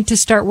 you need to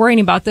start worrying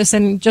about this.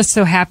 And it just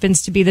so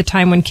happens to be the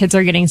time when kids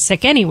are getting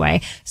sick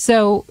anyway.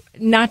 So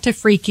not to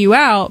freak you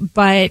out,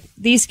 but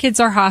these kids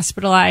are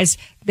hospitalized.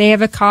 They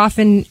have a cough,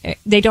 and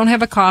they don't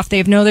have a cough. They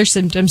have no other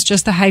symptoms,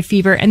 just a high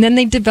fever. And then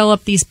they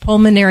develop these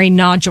pulmonary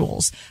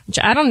nodules, which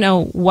I don't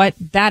know what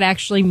that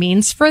actually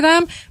means for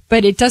them,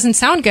 but it doesn't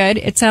sound good.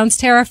 It sounds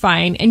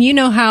terrifying. And you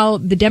know how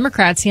the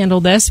Democrats handle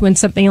this when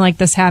something like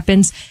this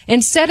happens.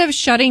 Instead of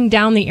shutting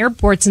down the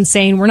airports and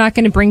saying we're not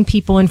going to bring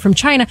people in from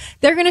China,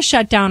 they're going to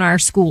shut down our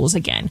schools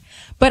again.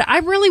 But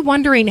I'm really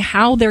wondering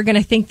how they're going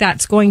to think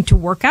that's going to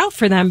work out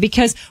for them,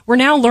 because we're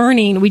now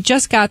learning. We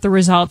just got the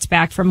results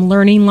back from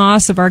learning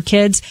loss of our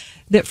kids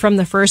that from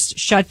the first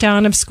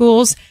shutdown of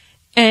schools.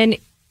 And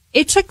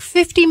it took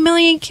 50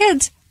 million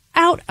kids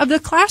out of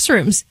the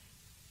classrooms.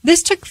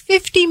 This took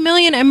 50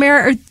 million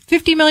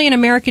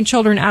American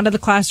children out of the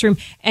classroom,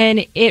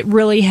 and it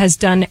really has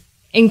done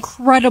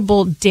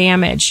incredible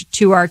damage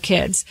to our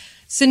kids.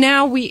 So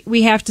now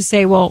we have to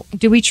say, well,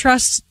 do we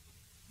trust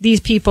these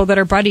people that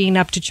are buddying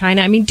up to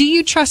China? I mean, do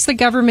you trust the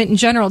government in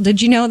general?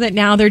 Did you know that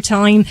now they're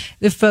telling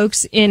the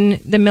folks in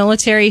the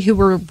military who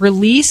were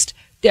released,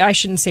 I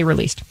shouldn't say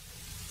released,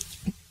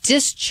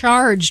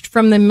 discharged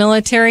from the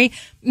military,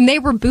 and they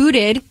were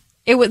booted.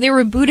 They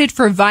were booted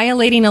for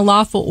violating a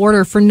lawful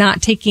order for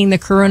not taking the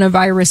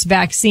coronavirus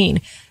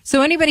vaccine.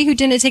 So anybody who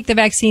didn't take the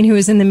vaccine who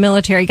was in the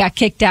military got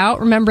kicked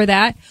out. Remember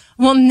that?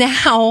 Well,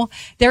 now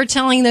they're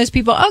telling those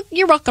people, oh,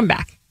 you're welcome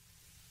back.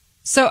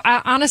 So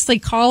honestly,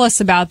 call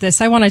us about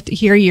this. I want to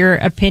hear your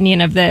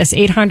opinion of this.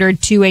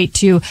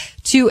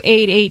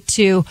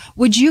 800-282-2882.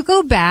 Would you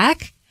go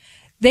back?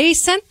 They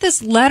sent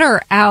this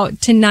letter out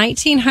to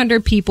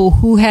 1,900 people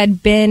who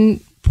had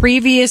been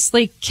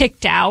previously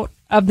kicked out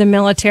of the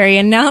military.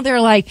 And now they're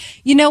like,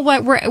 you know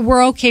what?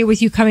 We're okay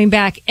with you coming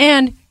back.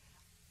 And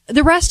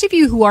the rest of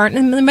you who aren't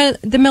in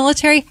the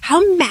military,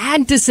 how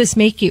mad does this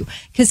make you?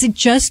 Because it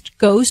just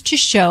goes to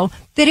show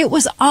that it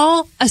was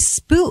all a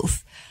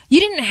spoof. You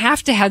didn't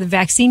have to have the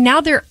vaccine.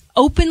 Now they're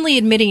openly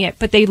admitting it,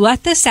 but they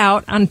let this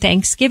out on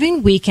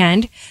Thanksgiving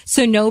weekend.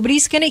 So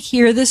nobody's going to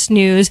hear this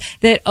news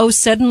that, oh,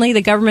 suddenly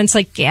the government's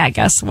like, yeah,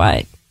 guess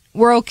what?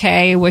 We're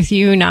okay with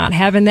you not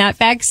having that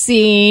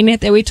vaccine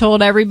that we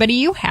told everybody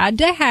you had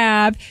to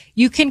have.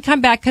 You can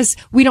come back because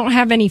we don't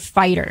have any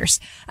fighters.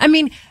 I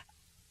mean,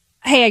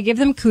 hey, I give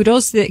them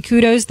kudos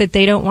that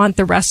they don't want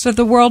the rest of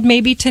the world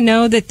maybe to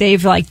know that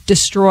they've like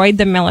destroyed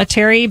the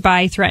military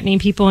by threatening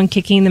people and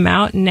kicking them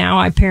out. And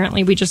now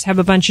apparently we just have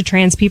a bunch of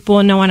trans people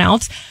and no one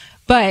else.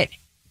 But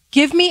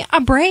give me a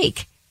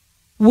break.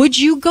 Would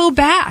you go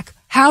back?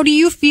 How do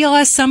you feel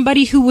as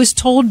somebody who was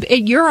told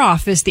at your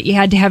office that you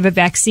had to have a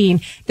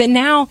vaccine, that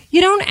now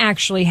you don't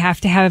actually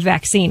have to have a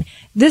vaccine?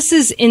 This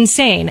is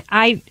insane.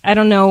 I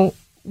don't know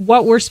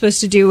what we're supposed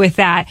to do with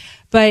that,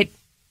 but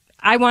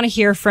I want to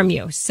hear from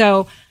you.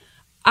 So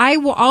I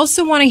will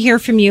also want to hear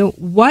from you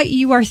what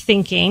you are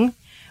thinking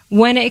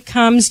when it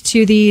comes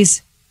to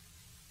these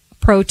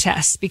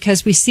protests,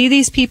 because we see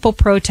these people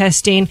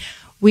protesting.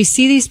 We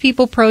see these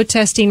people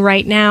protesting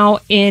right now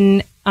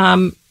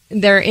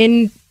they're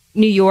in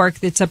New York.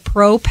 That's a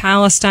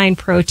pro-Palestine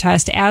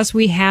protest, as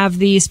we have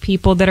these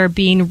people that are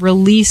being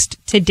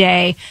released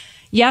today.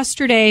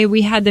 Yesterday,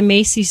 we had the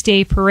Macy's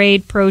Day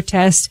Parade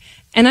protest.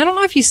 And I don't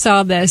know if you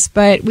saw this,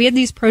 but we had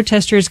these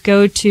protesters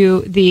go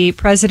to the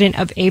president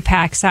of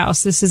AIPAC's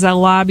house. This is a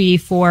lobby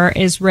for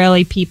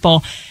Israeli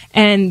people.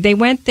 And they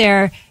went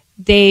there.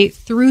 They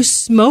threw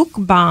smoke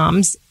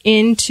bombs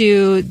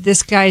into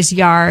this guy's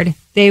yard.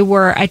 They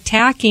were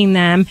attacking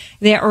them.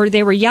 They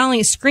were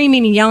yelling,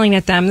 screaming and yelling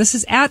at them. This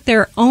is at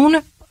their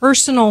own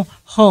personal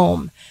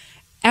home.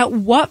 At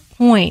what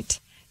point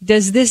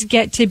does this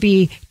get to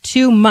be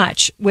too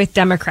much with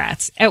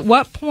Democrats? At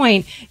what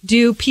point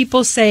do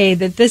people say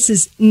that this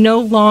is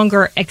no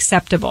longer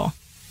acceptable?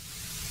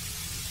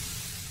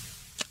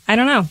 I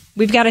don't know.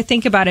 We've got to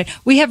think about it.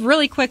 We have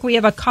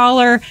a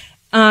caller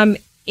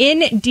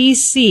in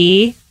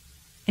D.C.,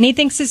 and he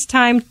thinks it's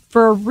time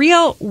for a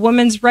real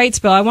women's rights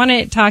bill. I want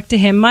to talk to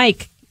him.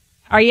 Mike,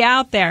 are you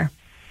out there?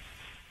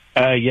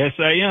 Yes,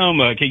 I am.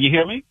 Can you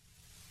hear me?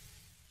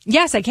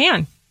 Yes, I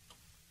can.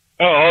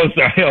 Oh,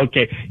 sorry.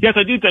 Okay. Yes,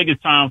 I do think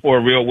it's time for a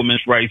real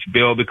women's rights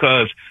bill,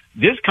 because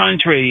this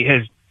country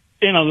has,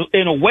 in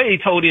a way,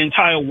 told the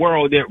entire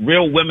world that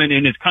real women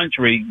in this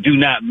country do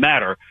not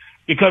matter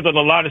because of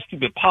a lot of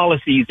stupid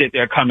policies that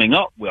they're coming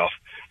up with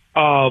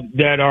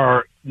that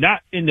are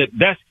not in the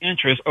best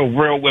interest of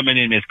real women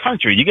in this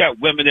country. You got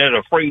women that are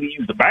afraid to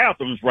use the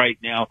bathrooms right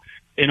now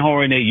and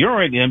whoring their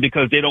urine in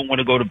because they don't want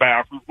to go to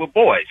bathrooms with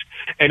boys.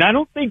 And I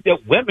don't think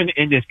that women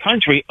in this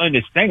country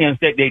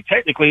understands that they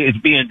technically is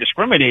being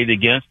discriminated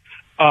against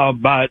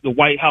by the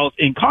White House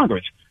and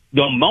Congress.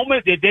 The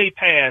moment that they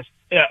pass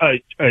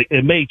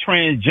and made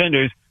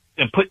transgenders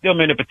and put them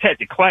in a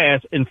protected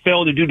class and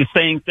fail to do the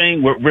same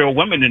thing with real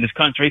women in this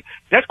country,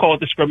 that's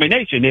called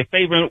discrimination. They're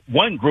favoring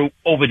one group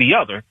over the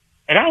other.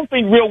 And I don't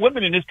think real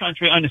women in this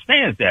country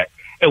understands that.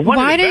 And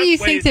why do you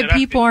think that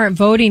people aren't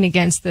voting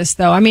against this,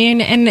 though? I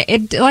mean, and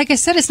it, like I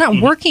said, it's not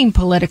working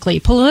politically.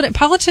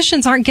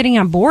 Politicians aren't getting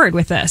on board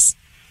with this.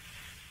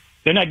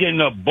 They're not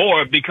getting on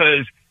board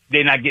because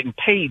they're not getting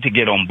paid to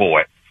get on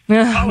board.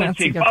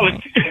 Politics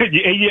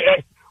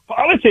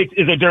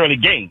is a dirty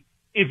game.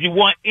 If you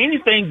want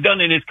anything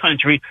done in this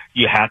country,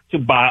 you have to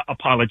buy a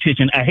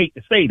politician. I hate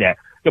to say that.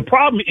 The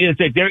problem is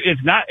that there is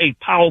not a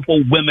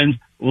powerful women's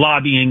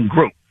lobbying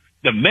group.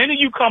 The minute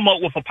you come up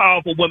with a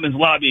powerful women's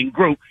lobbying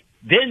group,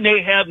 then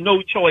they have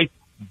no choice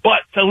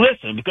but to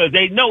listen, because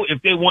they know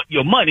if they want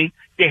your money,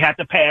 they have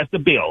to pass the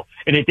bill.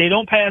 And if they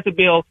don't pass the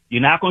bill,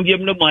 you're not going to give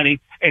them the money,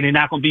 and they're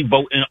not going to be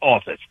voting in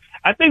office.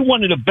 I think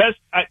one of the best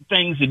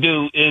things to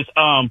do is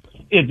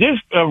this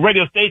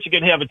radio station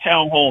can have a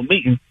town hall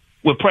meeting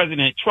with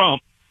President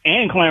Trump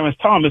and Clarence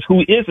Thomas,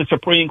 who is a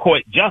Supreme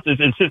Court justice.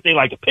 And since they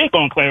like to pick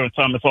on Clarence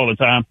Thomas all the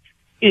time,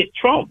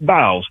 Trump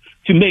vows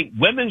to make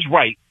women's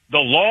rights the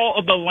law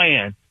of the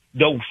land.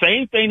 The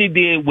same thing they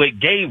did with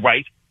gay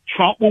rights,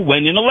 Trump will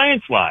win in a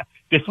landslide.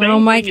 The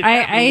same Mike, thing is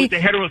happening with the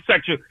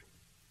heterosexual.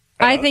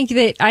 I think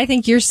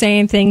you're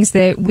saying things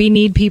that we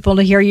need people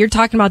to hear. You're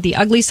talking about the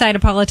ugly side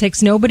of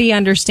politics. Nobody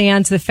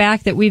understands the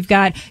fact that you've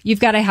got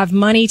to have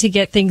money to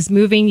get things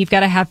moving. You've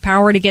got to have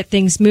power to get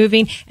things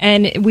moving.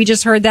 And we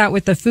just heard that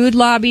with the food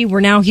lobby.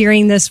 We're now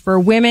hearing this for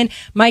women.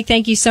 Mike,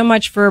 thank you so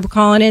much for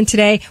calling in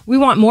today. We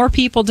want more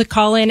people to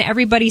call in.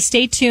 Everybody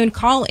stay tuned.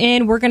 Call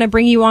in. We're going to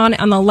bring you on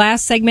the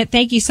last segment.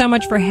 Thank you so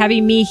much for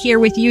having me here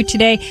with you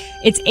today.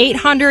 It's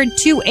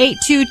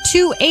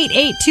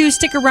 800-282-2882.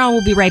 Stick around.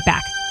 We'll be right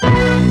back.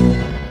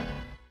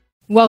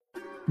 Well,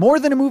 More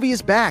Than a Movie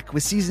is back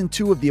with season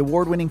 2 of the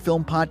award-winning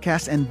film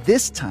podcast, and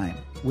this time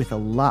with a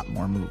lot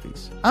more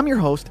movies. I'm your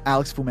host,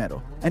 Alex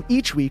Fumero, and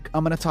each week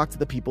I'm going to talk to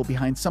the people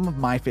behind some of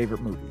my favorite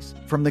movies.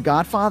 From The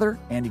Godfather,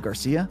 Andy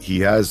Garcia. He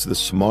has the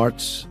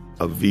smarts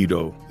of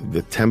Vito,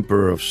 the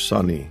temper of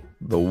Sonny,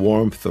 the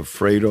warmth of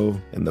Fredo,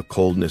 and the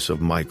coldness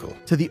of Michael.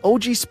 To the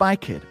OG Spy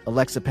Kid,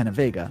 Alexa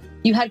Penavega.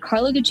 You had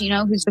Carla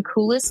Gugino, who's the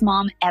coolest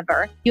mom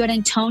ever. You had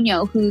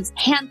Antonio, who's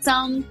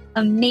handsome,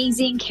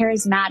 amazing,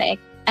 charismatic.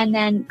 And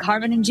then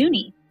Carmen and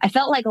Junie. I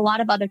felt like a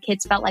lot of other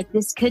kids felt like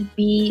this could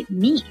be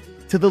me.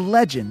 To the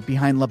legend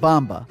behind La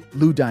Bamba,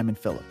 Lou Diamond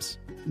Phillips.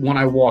 When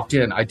I walked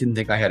in, I didn't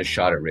think I had a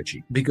shot at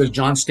Richie because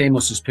John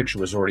Stamos's picture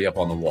was already up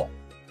on the wall.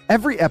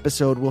 Every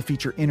episode will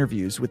feature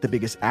interviews with the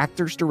biggest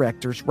actors,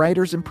 directors,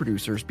 writers, and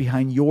producers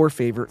behind your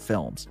favorite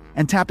films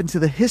and tap into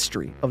the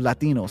history of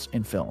Latinos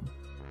in film.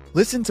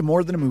 Listen to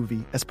More Than a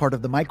Movie as part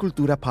of the My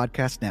Cultura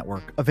podcast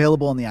network,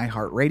 available on the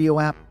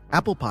iHeartRadio app,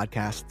 Apple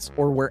Podcasts,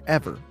 or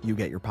wherever you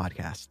get your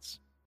podcasts.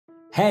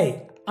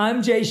 Hey,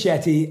 I'm Jay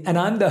Shetty, and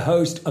I'm the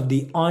host of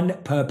the On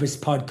Purpose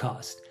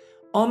podcast.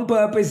 On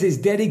Purpose is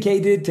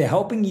dedicated to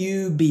helping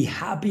you be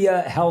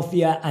happier,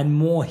 healthier, and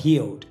more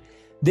healed.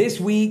 This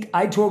week,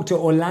 I talked to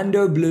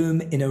Orlando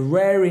Bloom in a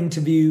rare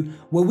interview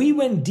where we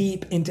went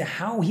deep into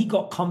how he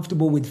got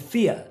comfortable with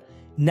fear,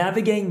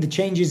 navigating the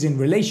changes in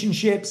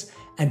relationships,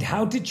 and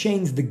how to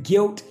change the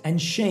guilt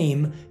and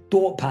shame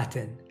thought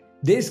pattern.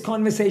 This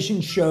conversation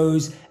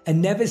shows a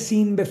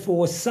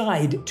never-seen-before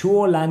side to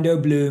Orlando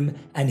Bloom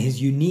and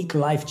his unique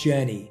life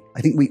journey.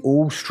 I think we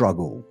all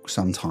struggle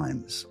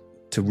sometimes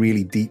to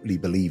really deeply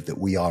believe that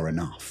we are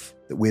enough,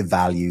 that we're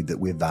valued, that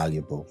we're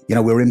valuable. You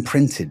know, we're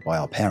imprinted by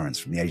our parents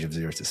from the age of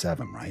 0 to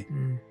 7, right?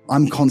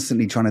 I'm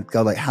constantly trying to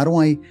go like, how do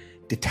I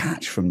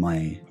detach from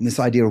this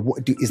idea of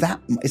is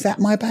that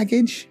my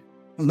baggage? It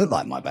doesn't look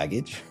like my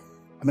baggage.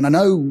 I mean, I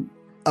know,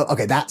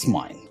 okay, that's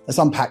mine. Let's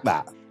unpack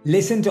that.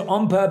 Listen to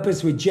On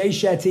Purpose with Jay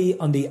Shetty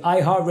on the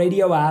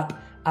iHeartRadio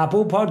app,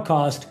 Apple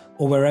Podcast,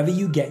 or wherever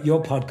you get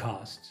your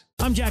podcasts.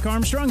 I'm Jack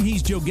Armstrong.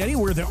 He's Joe Getty.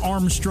 We're the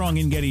Armstrong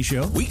and Getty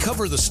Show. We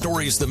cover the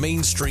stories the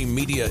mainstream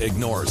media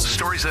ignores.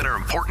 Stories that are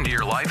important to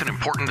your life and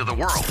important to the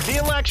world. The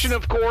election,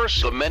 of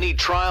course. The many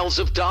trials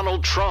of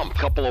Donald Trump.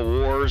 Couple of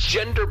wars.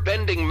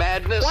 Gender-bending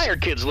madness. Why are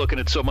kids looking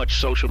at so much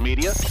social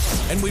media?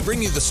 And we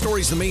bring you the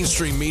stories the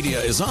mainstream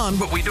media is on,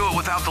 But we do it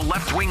without the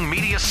left-wing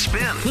media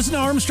spin. Listen to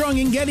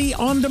Armstrong and Getty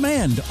on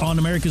demand on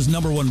America's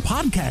 #1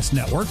 podcast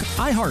network,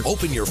 iHeart.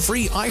 Open your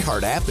free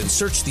iHeart app and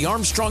search The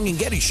Armstrong and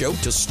Getty Show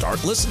to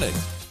start listening.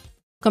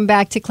 Welcome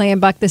back to Clay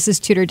and Buck. This is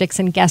Tudor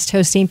Dixon guest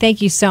hosting.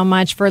 Thank you so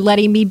much for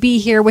letting me be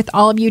here with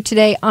all of you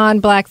today on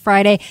Black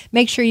Friday.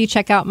 Make sure you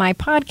check out my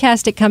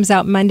podcast. It comes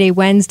out Monday,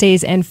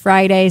 Wednesdays, and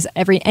Fridays,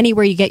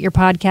 anywhere you get your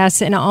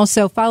podcasts. And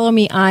also follow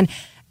me on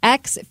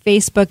X,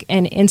 Facebook,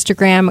 and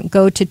Instagram.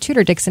 Go to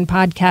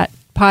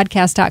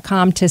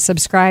TudorDixonPodcast.com to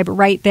subscribe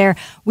right there.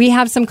 We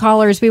have some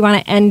callers. We want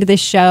to end the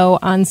show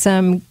on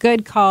some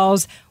good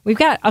calls. We've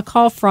got a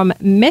call from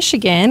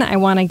Michigan I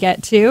want to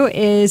get to.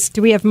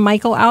 Do we have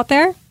Michael out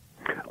there?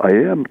 I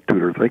am,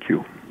 Tudor. Thank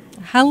you.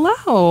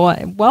 Hello.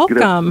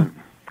 Welcome.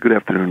 Good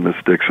afternoon, Ms.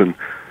 Dixon.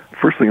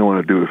 First thing I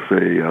want to do is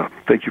say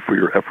thank you for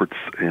your efforts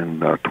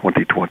in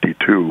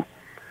 2022.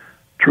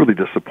 Truly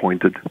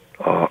disappointed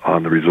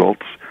on the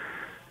results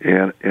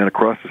and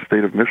across the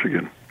state of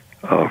Michigan,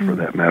 for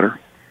that matter.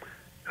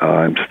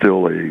 I'm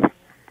still a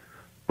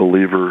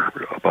believer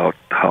about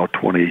how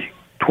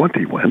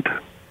 2020 went,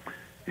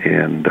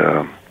 and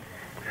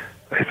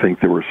I think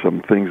there were some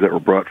things that were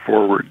brought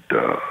forward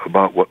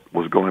about what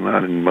was going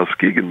on in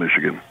Muskegon,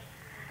 Michigan,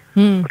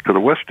 to the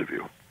west of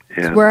you.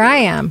 And, it's where I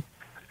am.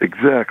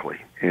 Exactly.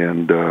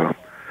 And the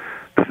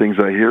things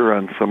I hear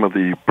on some of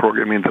the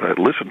programming that I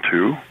listen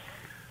to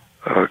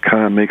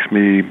kind of makes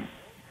me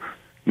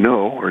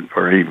know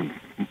or even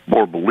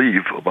more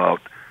believe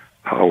about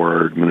how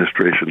our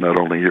administration, not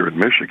only here in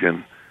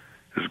Michigan,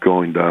 is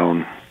going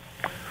down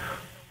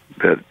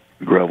that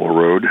gravel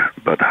road,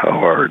 but how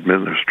our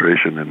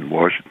administration in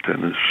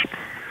Washington is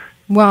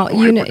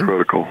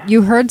hypocritical.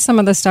 You heard some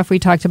of the stuff we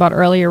talked about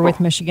earlier with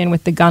Michigan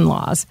with the gun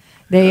laws.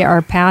 They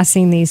are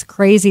passing these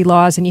crazy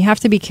laws, and you have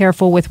to be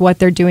careful with what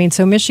they're doing.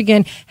 So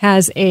Michigan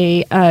has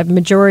a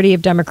majority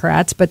of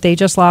Democrats, but they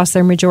just lost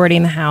their majority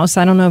in the House.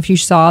 I don't know if you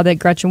saw that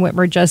Gretchen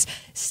Whitmer just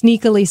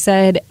sneakily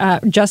said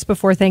just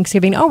before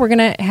Thanksgiving, we're going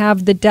to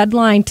have the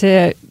deadline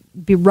to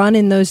be run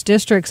in those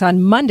districts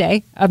on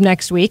Monday of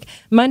next week.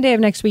 Monday of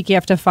next week you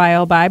have to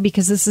file by,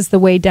 because this is the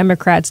way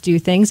Democrats do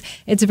things.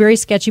 It's very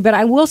sketchy. But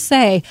I will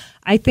say,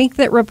 I think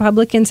that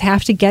Republicans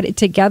have to get it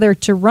together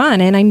to run.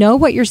 And I know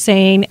what you're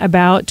saying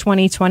about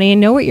 2020. I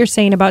know what you're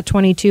saying about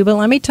 22. But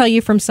let me tell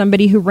you, from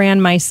somebody who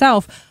ran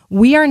myself,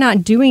 we are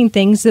not doing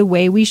things the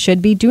way we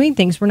should be doing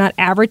things. We're not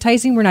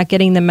advertising. We're not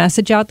getting the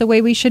message out the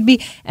way we should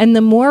be. And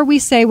the more we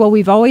say, well,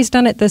 we've always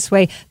done it this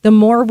way, the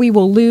more we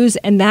will lose.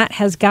 And that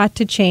has got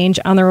to change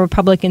on the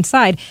Republican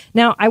side.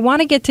 Now, I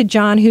want to get to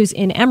John, who's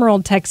in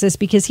Emerald, Texas,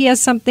 because he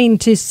has something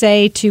to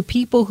say to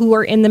people who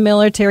are in the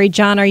military.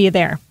 John, are you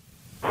there?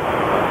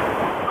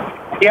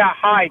 Yeah,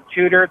 hi,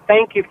 Tudor.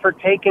 Thank you for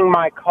taking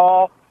my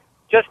call.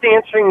 Just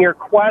answering your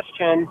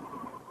question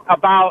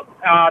about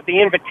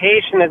the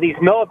invitation of these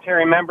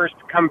military members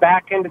to come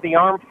back into the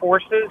armed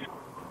forces.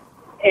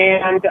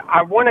 And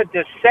I wanted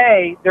to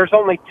say there's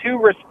only two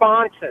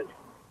responses.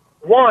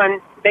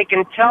 One, they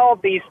can tell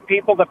these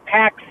people to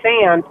pack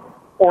sand,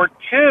 or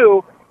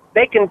two,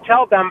 they can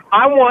tell them,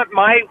 I want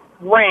my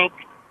rank,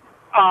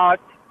 I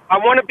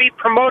want to be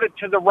promoted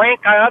to the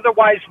rank I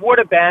otherwise would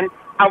have been,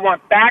 I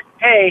want back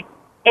pay,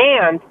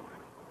 and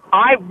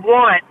I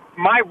want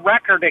my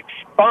record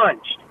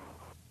expunged.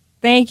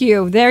 Thank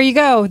you. There you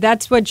go.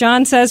 That's what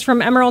John says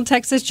from Emerald,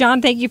 Texas.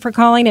 John, thank you for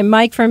calling. And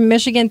Mike from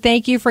Michigan,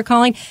 thank you for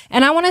calling.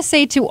 And I want to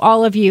say to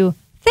all of you,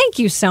 thank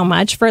you so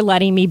much for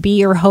letting me be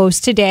your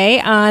host today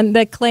on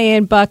the Clay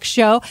and Buck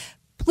Show.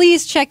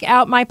 Please check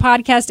out my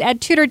podcast at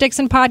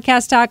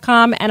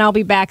TudorDixonPodcast.com, and I'll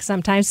be back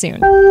sometime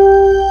soon.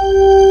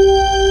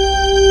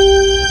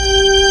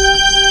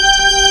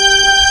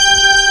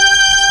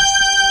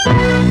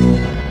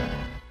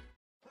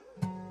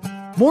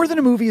 More Than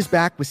a Movie is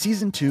back with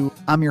Season 2.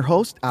 I'm your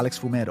host, Alex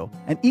Fumero,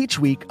 and each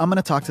week I'm going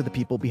to talk to the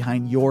people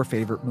behind your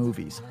favorite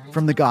movies.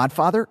 From The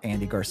Godfather,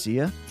 Andy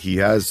Garcia. He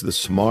has the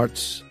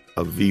smarts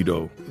of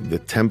Vito, the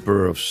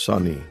temper of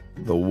Sonny,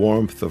 the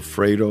warmth of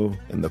Fredo,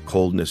 and the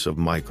coldness of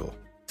Michael.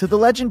 To the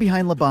legend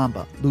behind La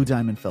Bamba, Lou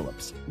Diamond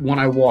Phillips. When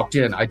I walked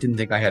in, I didn't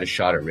think I had a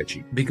shot at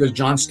Richie because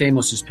John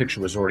Stamos'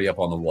 picture was already up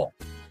on the wall.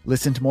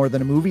 Listen to More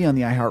Than a Movie on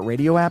the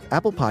iHeartRadio app,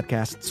 Apple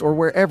Podcasts, or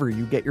wherever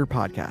you get your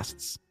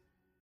podcasts.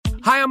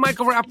 Hi, I'm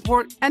Michael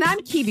Rappaport. And I'm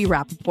Kibi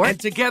Rappaport. And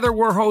together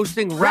we're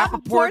hosting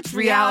Rappaport's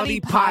Reality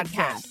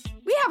Podcast.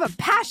 We have a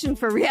passion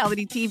for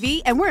reality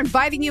TV, and we're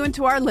inviting you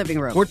into our living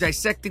room. We're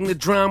dissecting the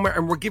drama,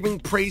 and we're giving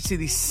praise to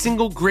the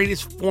single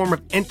greatest form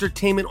of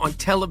entertainment on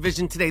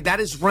television today.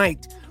 That is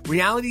right.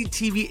 Reality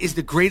TV is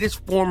the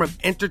greatest form of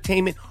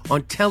entertainment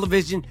on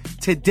television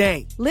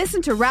today.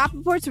 Listen to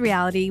Rappaport's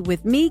Reality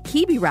with me,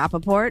 Kibi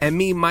Rappaport. And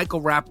me,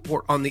 Michael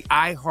Rappaport, on the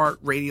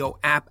iHeartRadio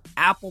app,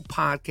 Apple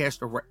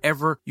Podcast, or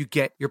wherever you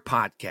get your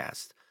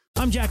podcast.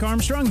 I'm Jack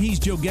Armstrong. He's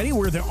Joe Getty.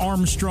 We're the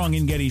Armstrong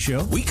and Getty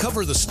Show. We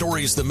cover the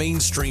stories the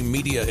mainstream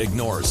media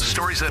ignores.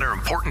 Stories that are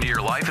important to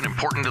your life and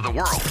important to the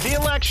world. The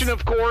election,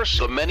 of course.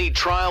 The many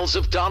trials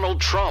of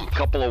Donald Trump.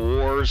 Couple of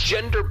wars.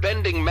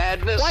 Gender-bending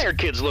madness. Why are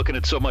kids looking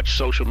at so much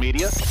social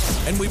media?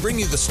 And we bring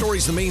you the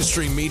stories the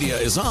mainstream media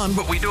is on,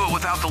 But we do it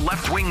without the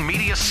left-wing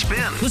media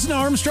spin. Listen to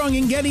Armstrong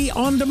and Getty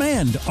on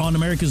demand on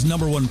America's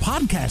 #1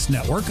 podcast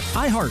network,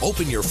 iHeart.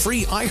 Open your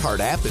free iHeart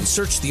app and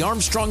search the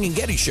Armstrong and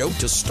Getty Show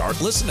to start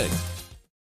listening.